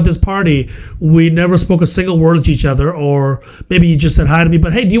saw you at this party. We never spoke a single word to each other. Or maybe you just said hi to me,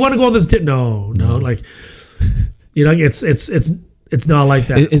 but hey, do you want to go on this date? No. Like, You know, it's not like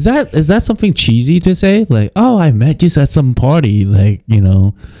that. Is that something cheesy to say? Like, oh, I met you at some party. Like, you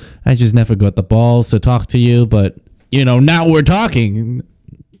know, I just never got the balls to talk to you, but you know, now we're talking.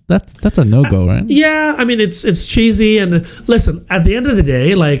 That's a no-go, right? Yeah, I mean, it's cheesy. And listen, at the end of the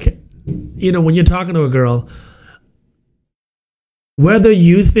day, like, you know, when you're talking to a girl, whether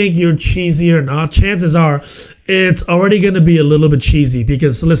you think you're cheesy or not, chances are it's already going to be a little bit cheesy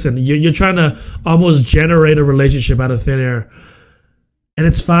because, listen, you're trying to almost generate a relationship out of thin air. And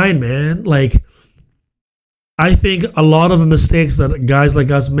it's fine, man. Like, I think a lot of the mistakes that guys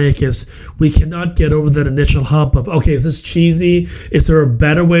like us make is we cannot get over that initial hump of, okay, is this cheesy? Is there a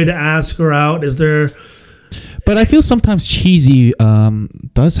better way to ask her out? Is there... But I feel sometimes cheesy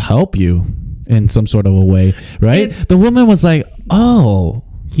does help you in some sort of a way, right? The woman was like, oh,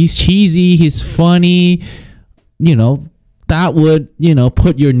 he's cheesy, he's funny, you know, that would, you know,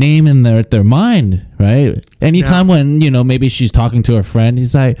 put your name in their mind, right? Anytime when, you know, maybe she's talking to her friend,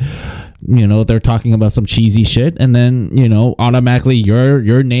 he's like, you know, they're talking about some cheesy shit, and then, you know, automatically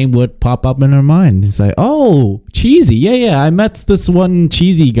your name would pop up in her mind. It's like, oh, cheesy, yeah, I met this one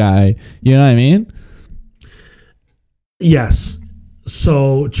cheesy guy. You know what I mean? Yes.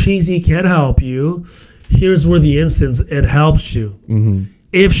 So cheesy can help you. Here's where the instance it helps you. Mm-hmm.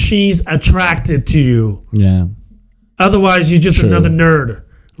 If she's attracted to you. Yeah. Otherwise, you're just another nerd,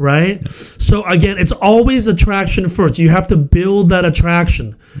 right? So again, it's always attraction first. You have to build that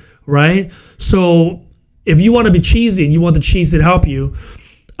attraction, right? So if you want to be cheesy and you want the cheese to help you,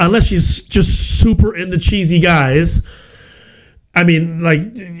 unless she's just super into cheesy guys, I mean, like,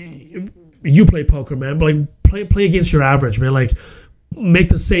 you play poker, man, but like play against your average, man. Like, make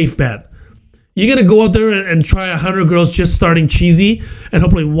the safe bet. You're going to go out there and try 100 girls just starting cheesy and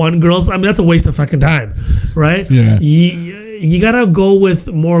hopefully one girl's... I mean, that's a waste of fucking time, right? Yeah. You got to go with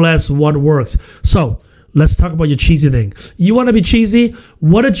more or less what works. So let's talk about your cheesy thing. You want to be cheesy?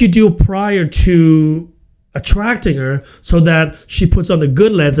 What did you do prior to attracting her so that she puts on the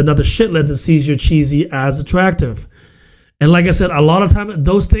good lens and not the shit lens and sees your cheesy as attractive? And like I said, a lot of time,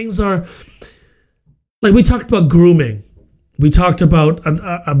 those things are... Like, we talked about grooming. We talked about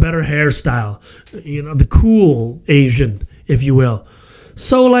a better hairstyle, you know, the cool Asian, if you will.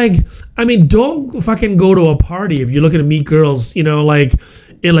 So, like, I mean, don't fucking go to a party if you're looking to meet girls, you know, like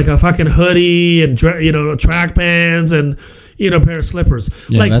in like a fucking hoodie and, you know, track pants and, you know, a pair of slippers.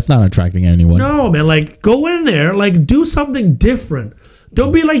 Yeah, like, that's not attracting anyone. No, man, like, go in there, like, do something different.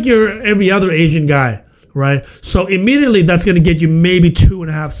 Don't be like your every other Asian guy. Right? So immediately that's going to get you maybe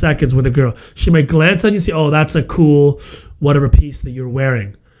 2.5 seconds with a girl. She might glance at you and say, oh, that's a cool whatever piece that you're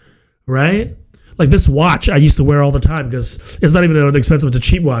wearing. Right? Like this watch I used to wear all the time because it's not even an expensive, it's a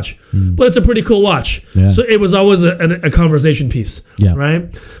cheap watch. But it's a pretty cool watch. Yeah. So it was always a conversation piece. Yeah.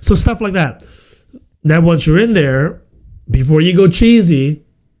 Right? So stuff like that. Now once you're in there, before you go cheesy,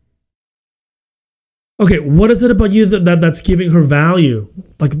 okay, what is it about you that's giving her value?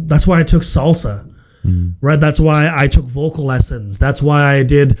 Like that's why I took salsa. Right, that's why I took vocal lessons. That's why I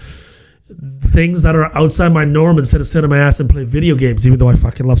did things that are outside my norm instead of sitting on my ass and play video games, even though I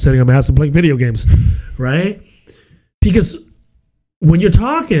fucking love sitting on my ass and playing video games, right? Because when you're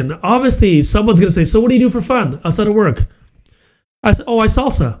talking, obviously someone's going to say, so what do you do for fun outside of work? I said, oh, I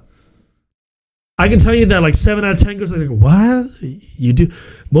salsa. I can tell you that like 7 out of 10 girls are like, what? You do?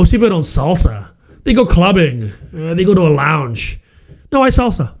 Most people don't salsa. They go clubbing. They go to a lounge. No, I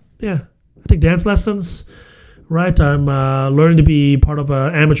salsa. Yeah. I take dance lessons, right? I'm learning to be part of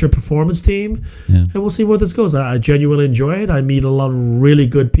an amateur performance team, and we'll see where this goes. I genuinely enjoy it. I meet a lot of really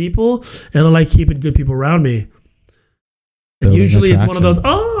good people, and I like keeping good people around me. And usually it's one of those,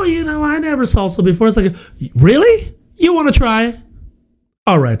 oh, you know, I never salsa before. It's like, really? You want to try?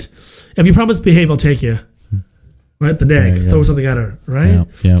 All right. If you promise to behave, I'll take you. Right? The neck. Throw something at her, right?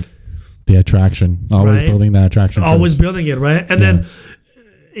 Yeah. The attraction. Always building that attraction Always building it, right? And then...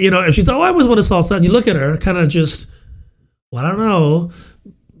 You know, if she's like, oh, I always want to salsa, and you look at her, kind of just, well, I don't know.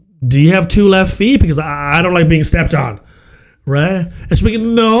 Do you have 2 left feet? Because I don't like being stepped on, right? And she's like,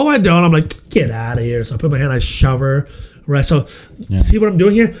 no, I don't. I'm like, get out of here. So I put my hand, I shove her, right? So see what I'm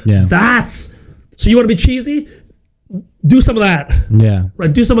doing here? Yeah. So you want to be cheesy? Do some of that. Yeah.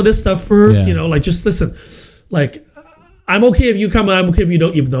 Right? Do some of this stuff first, you know, like just listen. Like, I'm okay if you come, I'm okay if you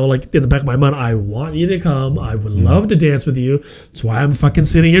don't, even though, like, in the back of my mind, I want you to come. I would love to dance with you. That's why I'm fucking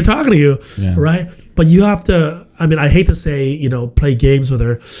sitting here talking to you, right? But you have to, I mean, I hate to say, you know, play games with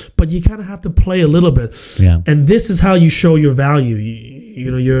her, but you kind of have to play a little bit. Yeah. And this is how you show your value,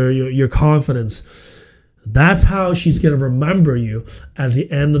 you know, your confidence. That's how she's going to remember you at the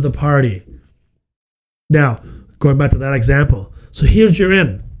end of the party. Now, going back to that example. So here's your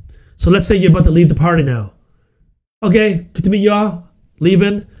in. So let's say you're about to leave the party now. Okay, good to meet y'all.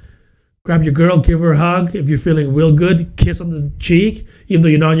 Leaving. Grab your girl, give her a hug. If you're feeling real good, kiss on the cheek. Even though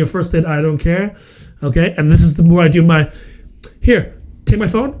you're not on your first date, I don't care. Okay, and this is the more I do my... Here, take my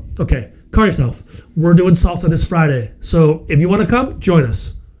phone. Okay, call yourself. We're doing salsa this Friday. So if you want to come, join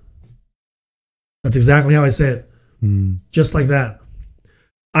us. That's exactly how I say it. Just like that.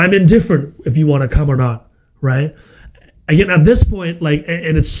 I'm indifferent if you want to come or not, right? Again, at this point, like,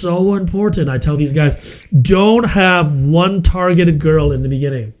 and it's so important, I tell these guys, don't have one targeted girl in the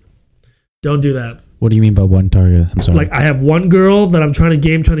beginning. Don't do that. What do you mean by one target? I'm sorry. Like, I have one girl that I'm trying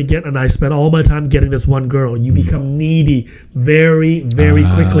to get, and I spend all my time getting this one girl. You become needy very, very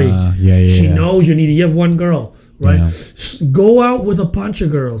quickly. She knows you're needy. You have one girl, right? Yeah. Go out with a bunch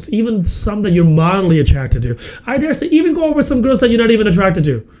of girls, even some that you're mildly attracted to. I dare say, even go out with some girls that you're not even attracted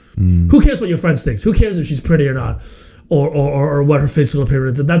to. Who cares what your friends think? Who cares if she's pretty or not? Or what her physical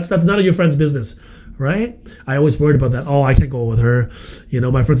appearance is? That's none of your friend's business. Right? I always worried about that. Oh, I can't go with her. You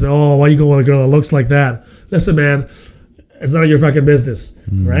know, my friends say, oh, why you going with a girl that looks like that? Listen, man, it's none of your fucking business.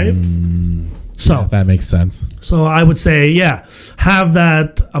 Right? So that makes sense. So I would say, have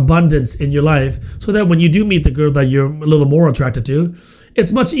that abundance in your life so that when you do meet the girl that you're a little more attracted to,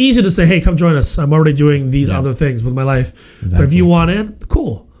 it's much easier to say, hey, come join us. I'm already doing these other things with my life. Exactly. But if you want in,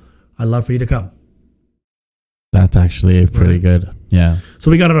 cool. I'd love for you to come. That's actually pretty good. Yeah. So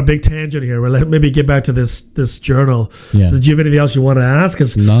we got on a big tangent here. We'll maybe get back to this journal. Yeah. So did you have anything else you want to ask?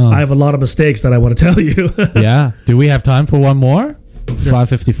 Because I have a lot of mistakes that I want to tell you. Yeah. Do we have time for one more?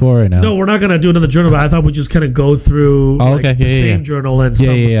 5:54 right now. No, we're not going to do another journal, but I thought we'd just kind of go through the same journal and some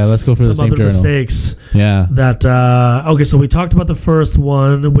let's go through the same other journal. mistakes. Yeah. That okay, so we talked about the first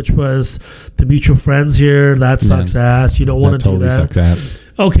one, which was the mutual friends here. That sucks ass. You don't want to do that. Sucks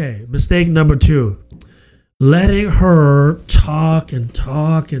ass. Okay, mistake number 2. Letting her talk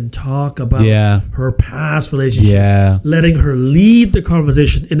about her past relationship. Yeah. Letting her lead the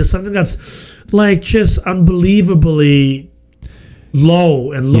conversation into something that's like just unbelievably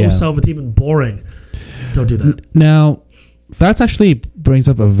low and low self-esteem and boring. Don't do that. Now, that actually brings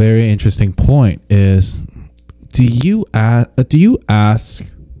up a very interesting point is do you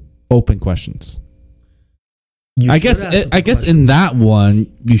ask open questions? I guess in that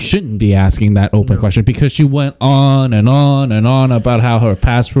one you shouldn't be asking that open question because she went on and on and on about how her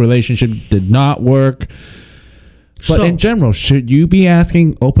past relationship did not work. But in general, should you be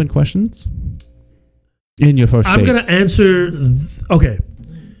asking open questions in your first date? I'm going to answer. Okay.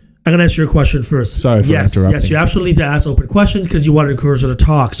 I'm going to answer your question first. Sorry for interrupting. Yes, you absolutely need to ask open questions because you want to encourage her to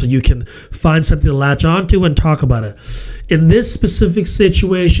talk so you can find something to latch onto and talk about it. In this specific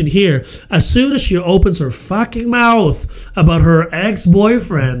situation here, as soon as she opens her fucking mouth about her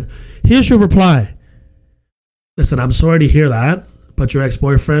ex-boyfriend, here's your reply. Listen, I'm sorry to hear that, but your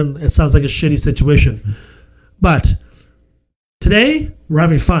ex-boyfriend, it sounds like a shitty situation. But today, we're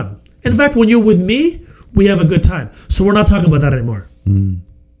having fun. In fact, when you're with me, we have a good time. So we're not talking about that anymore.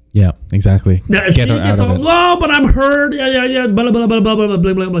 Yeah, exactly. Now, if she gets all, oh, but I'm hurt. Yeah, blah, blah, blah, blah, blah,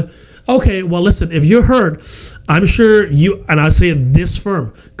 blah, blah, blah. Okay, well, listen, if you're hurt, I'm sure you, and I say it this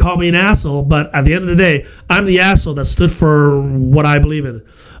firm, call me an asshole, but at the end of the day, I'm the asshole that stood for what I believe in.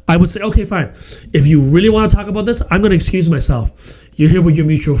 I would say, okay, fine. If you really want to talk about this, I'm going to excuse myself. You're here with your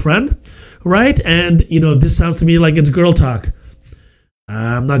mutual friend, right? And, this sounds to me like it's girl talk.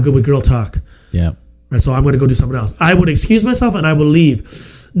 I'm not good with girl talk. Yeah. Right, so I'm going to go do something else. I would excuse myself and I will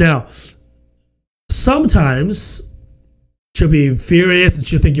leave. Now, sometimes she'll be furious and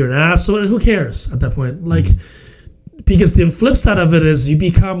she'll think you're an asshole, and who cares at that point? Like, because the flip side of it is you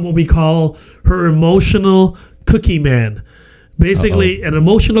become what we call her emotional cookie man. Basically, an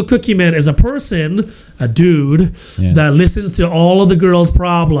emotional cookie man is a person, a dude, that listens to all of the girl's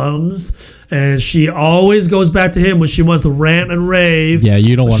problems, and she always goes back to him when she wants to rant and rave. Yeah,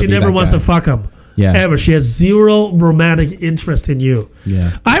 you don't want to be that guy. She never wants to fuck him. Yeah. Ever. She has zero romantic interest in you.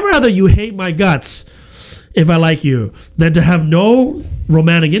 Yeah. I'd rather you hate my guts if I like you than to have no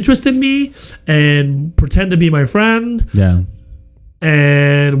romantic interest in me and pretend to be my friend. Yeah.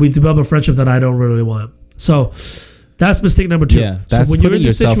 And we develop a friendship that I don't really want. So that's mistake number 2. Yeah. That's so when putting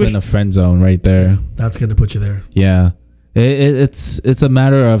yourself in a friend zone right there. That's going to put you there. Yeah. It's a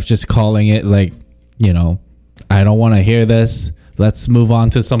matter of just calling it like, I don't want to hear this. Let's move on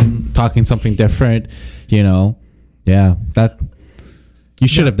to talking something different, Yeah, that you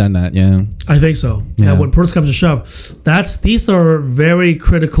should have done that. Yeah, I think so. Yeah. Now, when push comes to shove, these are very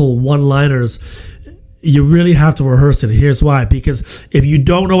critical one-liners. You really have to rehearse it. Here's why: because if you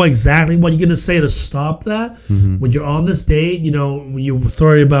don't know exactly what you're going to say to stop that, when you're on this date, when you're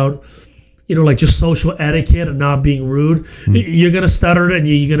worried about like just social etiquette and not being rude. You're gonna stutter and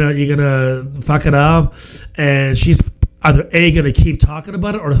you're gonna fuck it up, and she's either A, gonna keep talking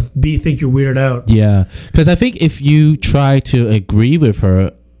about it, or B, think you're weirded out. Yeah, because I think if you try to agree with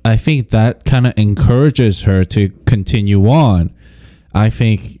her, I think that kind of encourages her to continue on. I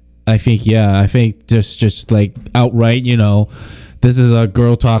think just like outright, this is a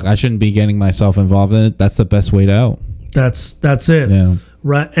girl talk. I shouldn't be getting myself involved in it. That's the best way out. That's it. Yeah.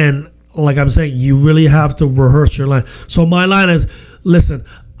 Right. And like I'm saying, you really have to rehearse your line. So my line is, listen,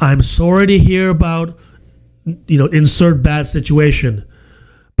 I'm sorry to hear about, insert bad situation.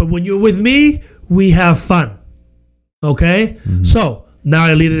 But when you're with me, we have fun. Okay? Mm-hmm. So now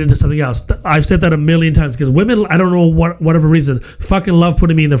I lead it into something else. I've said that a million times because women, I don't know whatever reason, fucking love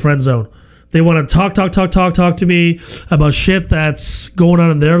putting me in the friend zone. They want to talk to me about shit that's going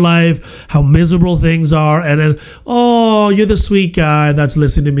on in their life, how miserable things are, and then, oh, you're the sweet guy that's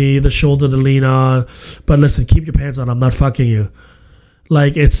listening to me, the shoulder to lean on. But listen, keep your pants on. I'm not fucking you.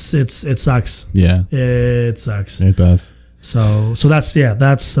 Like it sucks. Yeah, it sucks. It does. So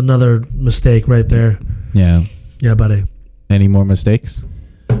that's another mistake right there. Yeah, buddy. Any more mistakes?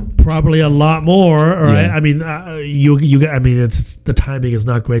 Probably a lot more, right? Yeah. I mean, it's the timing is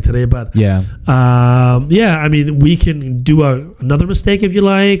not great today, but yeah. I mean, we can do another mistake if you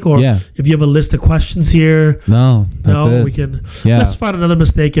like, or if you have a list of questions here. No, that's it. We can. Yeah. Let's find another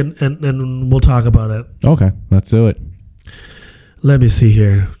mistake and we'll talk about it. Okay, let's do it. Let me see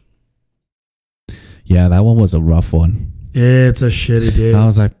here. Yeah, that one was a rough one. It's a shitty day. I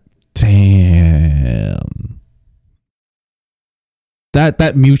was like, damn.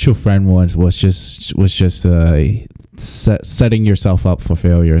 That mutual friend one was just setting yourself up for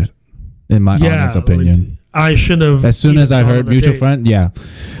failure, in my honest opinion. I should have. As soon as I heard mutual friend,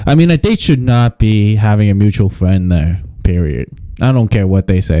 I mean, a date should not be having a mutual friend there. Period. I don't care what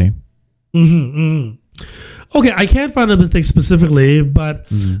they say. Okay, I can't find a mistake specifically,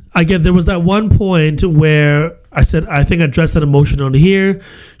 but again, there was that one point where I said, I think I addressed that emotion on here.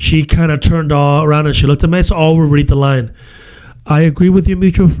 She kind of turned around and she looked at me, so I'll read the line. I agree with your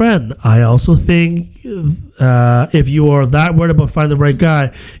mutual friend. I also think if you are that worried about finding the right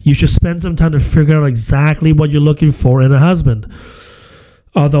guy, you should spend some time to figure out exactly what you're looking for in a husband.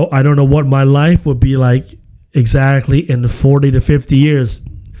 Although I don't know what my life would be like exactly in 40 to 50 years.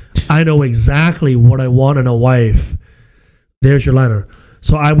 I know exactly what I want in a wife. There's your liner.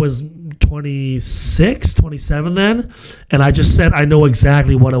 So I was 26, 27 then, and I just said I know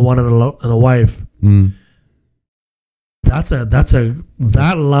exactly what I want in a wife.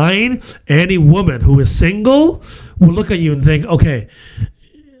 That line, any woman who is single will look at you and think, okay,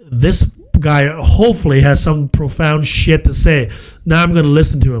 this guy hopefully has some profound shit to say. Now I'm going to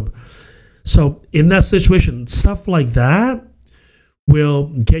listen to him. So in that situation, stuff like that will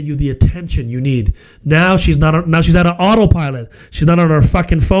get you the attention you need. Now she's at an autopilot. She's not on her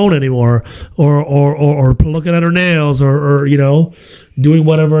fucking phone anymore, or looking at her nails, or doing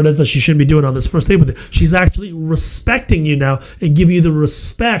whatever it is that she shouldn't be doing on this first date with you. She's actually respecting you now and giving you the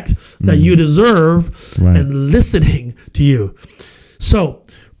respect that you deserve, and listening to you. So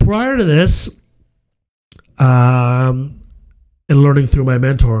prior to this, and learning through my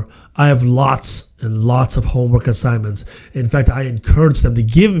mentor, I have lots and lots of homework assignments. In fact, I encourage them to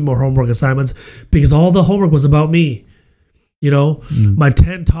give me more homework assignments because all the homework was about me. My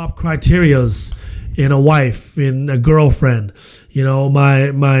 10 top criterias in a wife, in a girlfriend,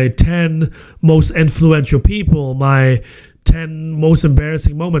 my 10 most influential people, my 10 most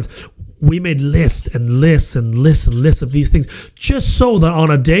embarrassing moments. We made lists and lists and lists and lists of these things just so that on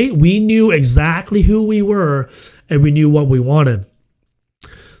a date, we knew exactly who we were and we knew what we wanted.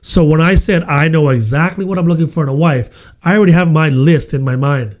 So when I said I know exactly what I'm looking for in a wife, I already have my list in my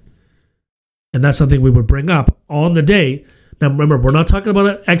mind. And that's something we would bring up on the date. Now remember, we're not talking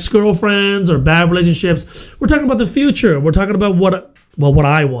about ex-girlfriends or bad relationships. We're talking about the future. We're talking about what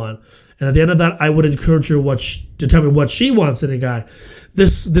I want. And at the end of that, I would encourage her to tell me what she wants in a guy.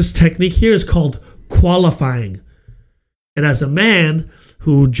 This technique here is called qualifying. And as a man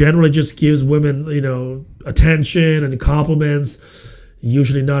who generally just gives women, attention and compliments,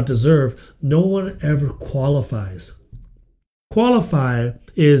 usually not deserved, no one ever qualifies. Qualify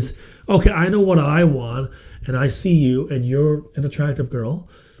is, okay, I know what I want, and I see you, and you're an attractive girl,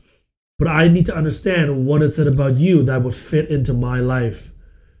 but I need to understand what is it about you that would fit into my life.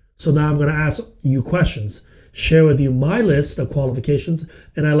 So now I'm going to ask you questions, share with you my list of qualifications,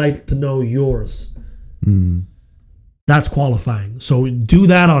 and I like to know yours. That's qualifying. So do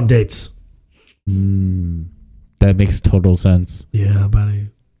that on dates. That makes total sense. Yeah, buddy.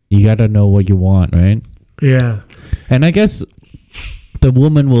 You got to know what you want, right? Yeah. And I guess the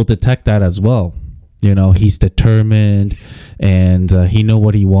woman will detect that as well. You know, he's determined and he know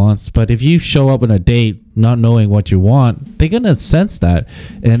what he wants. But if you show up on a date not knowing what you want, they're going to sense that.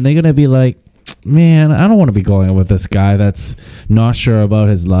 And they're going to be like, man, I don't want to be going with this guy that's not sure about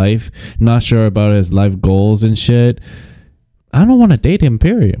his life, not sure about his life goals and shit. I don't want to date him,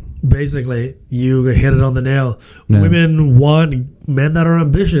 period. Basically, you hit it on the nail. Yeah. Women want men that are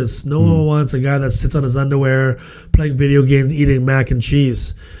ambitious. No one wants a guy that sits on his underwear, playing video games, eating mac and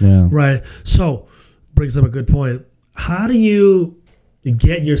cheese. Yeah. Right? So, brings up a good point. How do you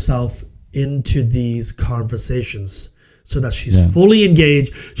get yourself into these conversations so that she's fully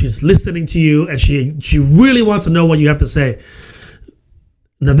engaged, she's listening to you, and she really wants to know what you have to say?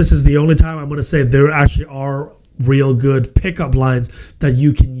 Now, this is the only time I'm going to say there actually are real good pickup lines that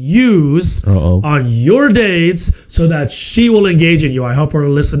you can use on your dates so that she will engage in you. I hope our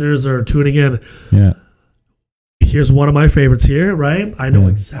listeners are tuning in. Yeah. Here's one of my favorites here, right? I know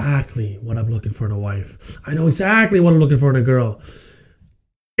exactly what I'm looking for in a wife. I know exactly what I'm looking for in a girl.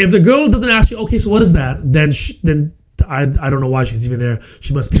 If the girl doesn't ask you, okay, so what is that? Then I don't know why she's even there.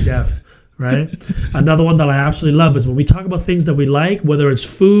 She must be deaf, right? Another one that I absolutely love is when we talk about things that we like, whether it's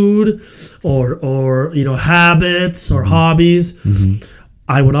food or you know, habits or hobbies. Mm-hmm.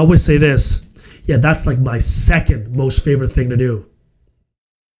 I would always say this. Yeah, that's like my second most favorite thing to do.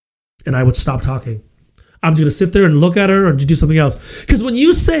 And I would stop talking. I'm just going to sit there and look at her or do something else. Because when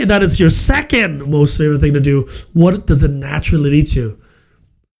you say that it's your second most favorite thing to do, what does it naturally lead to?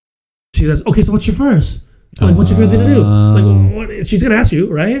 She says, okay, so what's your first? Like, what's your favorite thing to do? Like, what? She's going to ask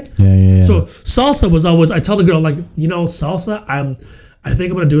you, right? Yeah. So salsa was always, I tell the girl, like, you know, salsa, I think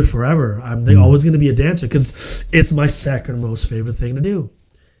I'm going to do it forever. I'm always going to be a dancer because it's my second most favorite thing to do.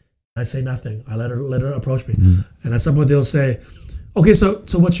 I say nothing. I let her approach me. And at some point they'll say, okay, so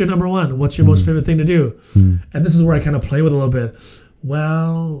what's your number one? What's your most favorite thing to do? And this is where I kind of play with it a little bit.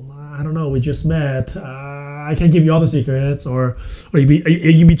 Well, I don't know. We just met. I can't give you all the secrets, or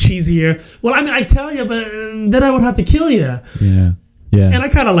you be cheesy here. Well, I mean, I tell you, but then I would have to kill you. Yeah. And I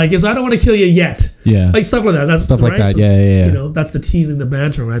kind of like it, so I don't want to kill you yet. Yeah. Like stuff like that. That's stuff right? like that. So, Yeah. You know, that's the teasing, the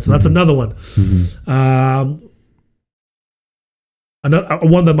banter, right? So that's another one. Another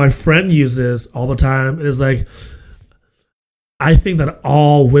one that my friend uses all the time is like, I think that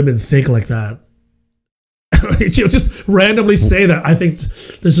all women think like that. She'll just randomly say that. I think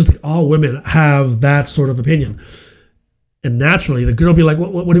there's just like all women have that sort of opinion. And naturally, the girl will be like,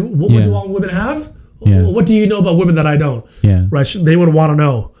 what do all women have? Yeah. What do you know about women that I don't? Yeah. Right? They would want to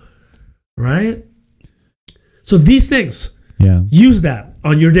know. Right? So these things, use that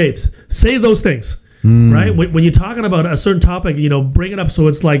on your dates. Say those things. Right? When you're talking about a certain topic, you know, bring it up so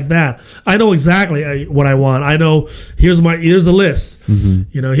it's like that. I know exactly what I want. I know here's the list.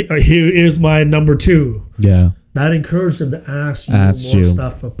 You know, here's my number 2. Yeah. That encouraged them to ask you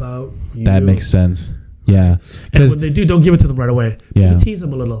stuff about you. That makes sense. Yeah. And when they do, don't give it to them right away. Yeah. Tease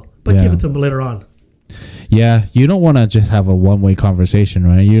them a little, but give it to them later on. Yeah, you don't want to just have a one-way conversation,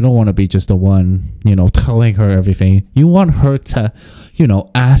 right? You don't want to be just the one, you know, telling her everything. You want her to, you know,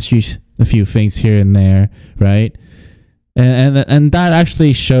 ask you a few things here and there, right? And that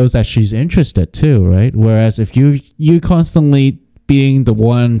actually shows that she's interested too, right? Whereas if you constantly being the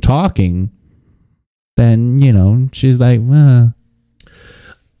one talking, then, you know, she's like,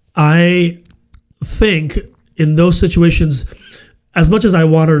 I think in those situations, as much as I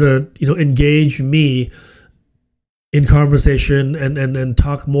want her to, you know, engage me in conversation and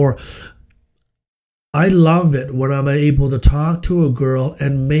talk more, I love it when I'm able to talk to a girl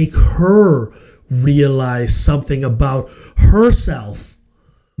and make her realize something about herself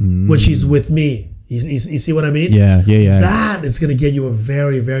when she's with me. You see what I mean? Yeah. That is going to get you a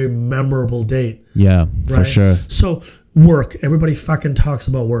very, very memorable date. Yeah, right? For sure. So work. Everybody fucking talks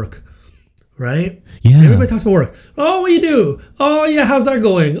about work. Right? Yeah. Everybody talks about work. Oh, what do you do? Oh, yeah, how's that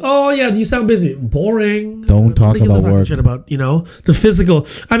going? Oh, yeah, you sound busy. Boring. Don't talk about work. Shit about, you know, the physical.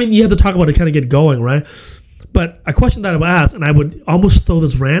 I mean, you have to talk about it to kind of get going, right? But a question that I would ask, and I would almost throw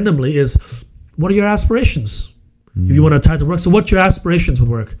this randomly, is what are your aspirations? If you want to tie to work. So what's your aspirations with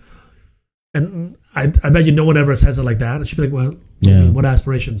work? And I bet you no one ever says it like that. And she'd be like, well, what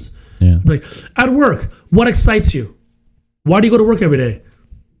aspirations? Yeah. I'd be like, at work, what excites you? Why do you go to work every day?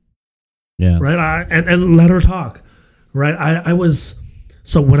 Yeah. Right. And let her talk. Right.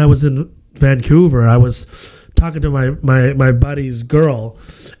 So when I was in Vancouver, I was talking to my buddy's girl,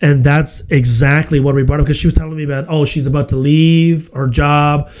 and that's exactly what we brought up, because she was telling me about, she's about to leave her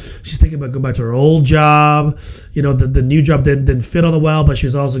job. She's thinking about going back to her old job. You know, the new job didn't fit all the well, but she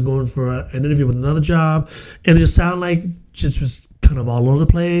was also going for an interview with another job. And it just sounded like just was kind of all over the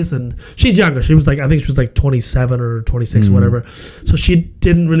place. And she's younger. She was like, I think she was like 27 or 26 or whatever. So she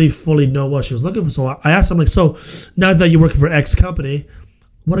didn't really fully know what she was looking for. So I asked her, I'm like, so now that you're working for X company,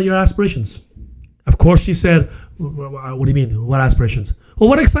 what are your aspirations? Of course, she said, what do you mean? What aspirations? Well,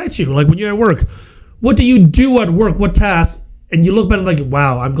 what excites you? Like when you're at work, what do you do at work? What tasks? And you look back and like,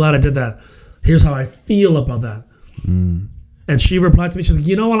 wow, I'm glad I did that. Here's how I feel about that. And she replied to me, she's like,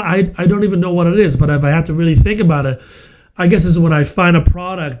 you know what? I don't even know what it is, but if I have to really think about it, I guess this is when I find a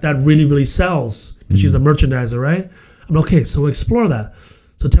product that really, really sells. Because she's a merchandiser, right? I'm like, okay, so explore that.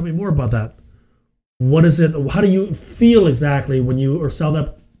 So tell me more about that. What is it? How do you feel exactly when you sell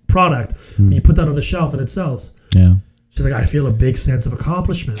that product? When you put that on the shelf and it sells? Yeah. She's like, I feel a big sense of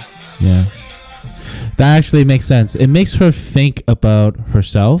accomplishment. Yeah. That actually makes sense. It makes her think about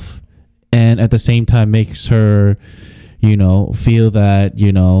herself, and at the same time makes her, feel that,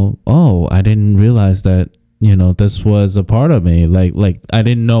 oh, I didn't realize that, this was a part of me. Like I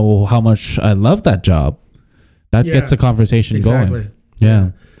didn't know how much I loved that job. That gets the conversation going.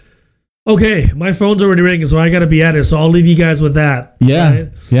 Yeah. Okay, my phone's already ringing, so I got to be at it. So I'll leave you guys with that. Yeah, right?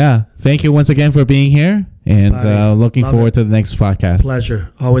 Yeah. Thank you once again for being here, and looking forward to the next podcast.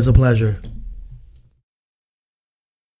 Pleasure. Always a pleasure.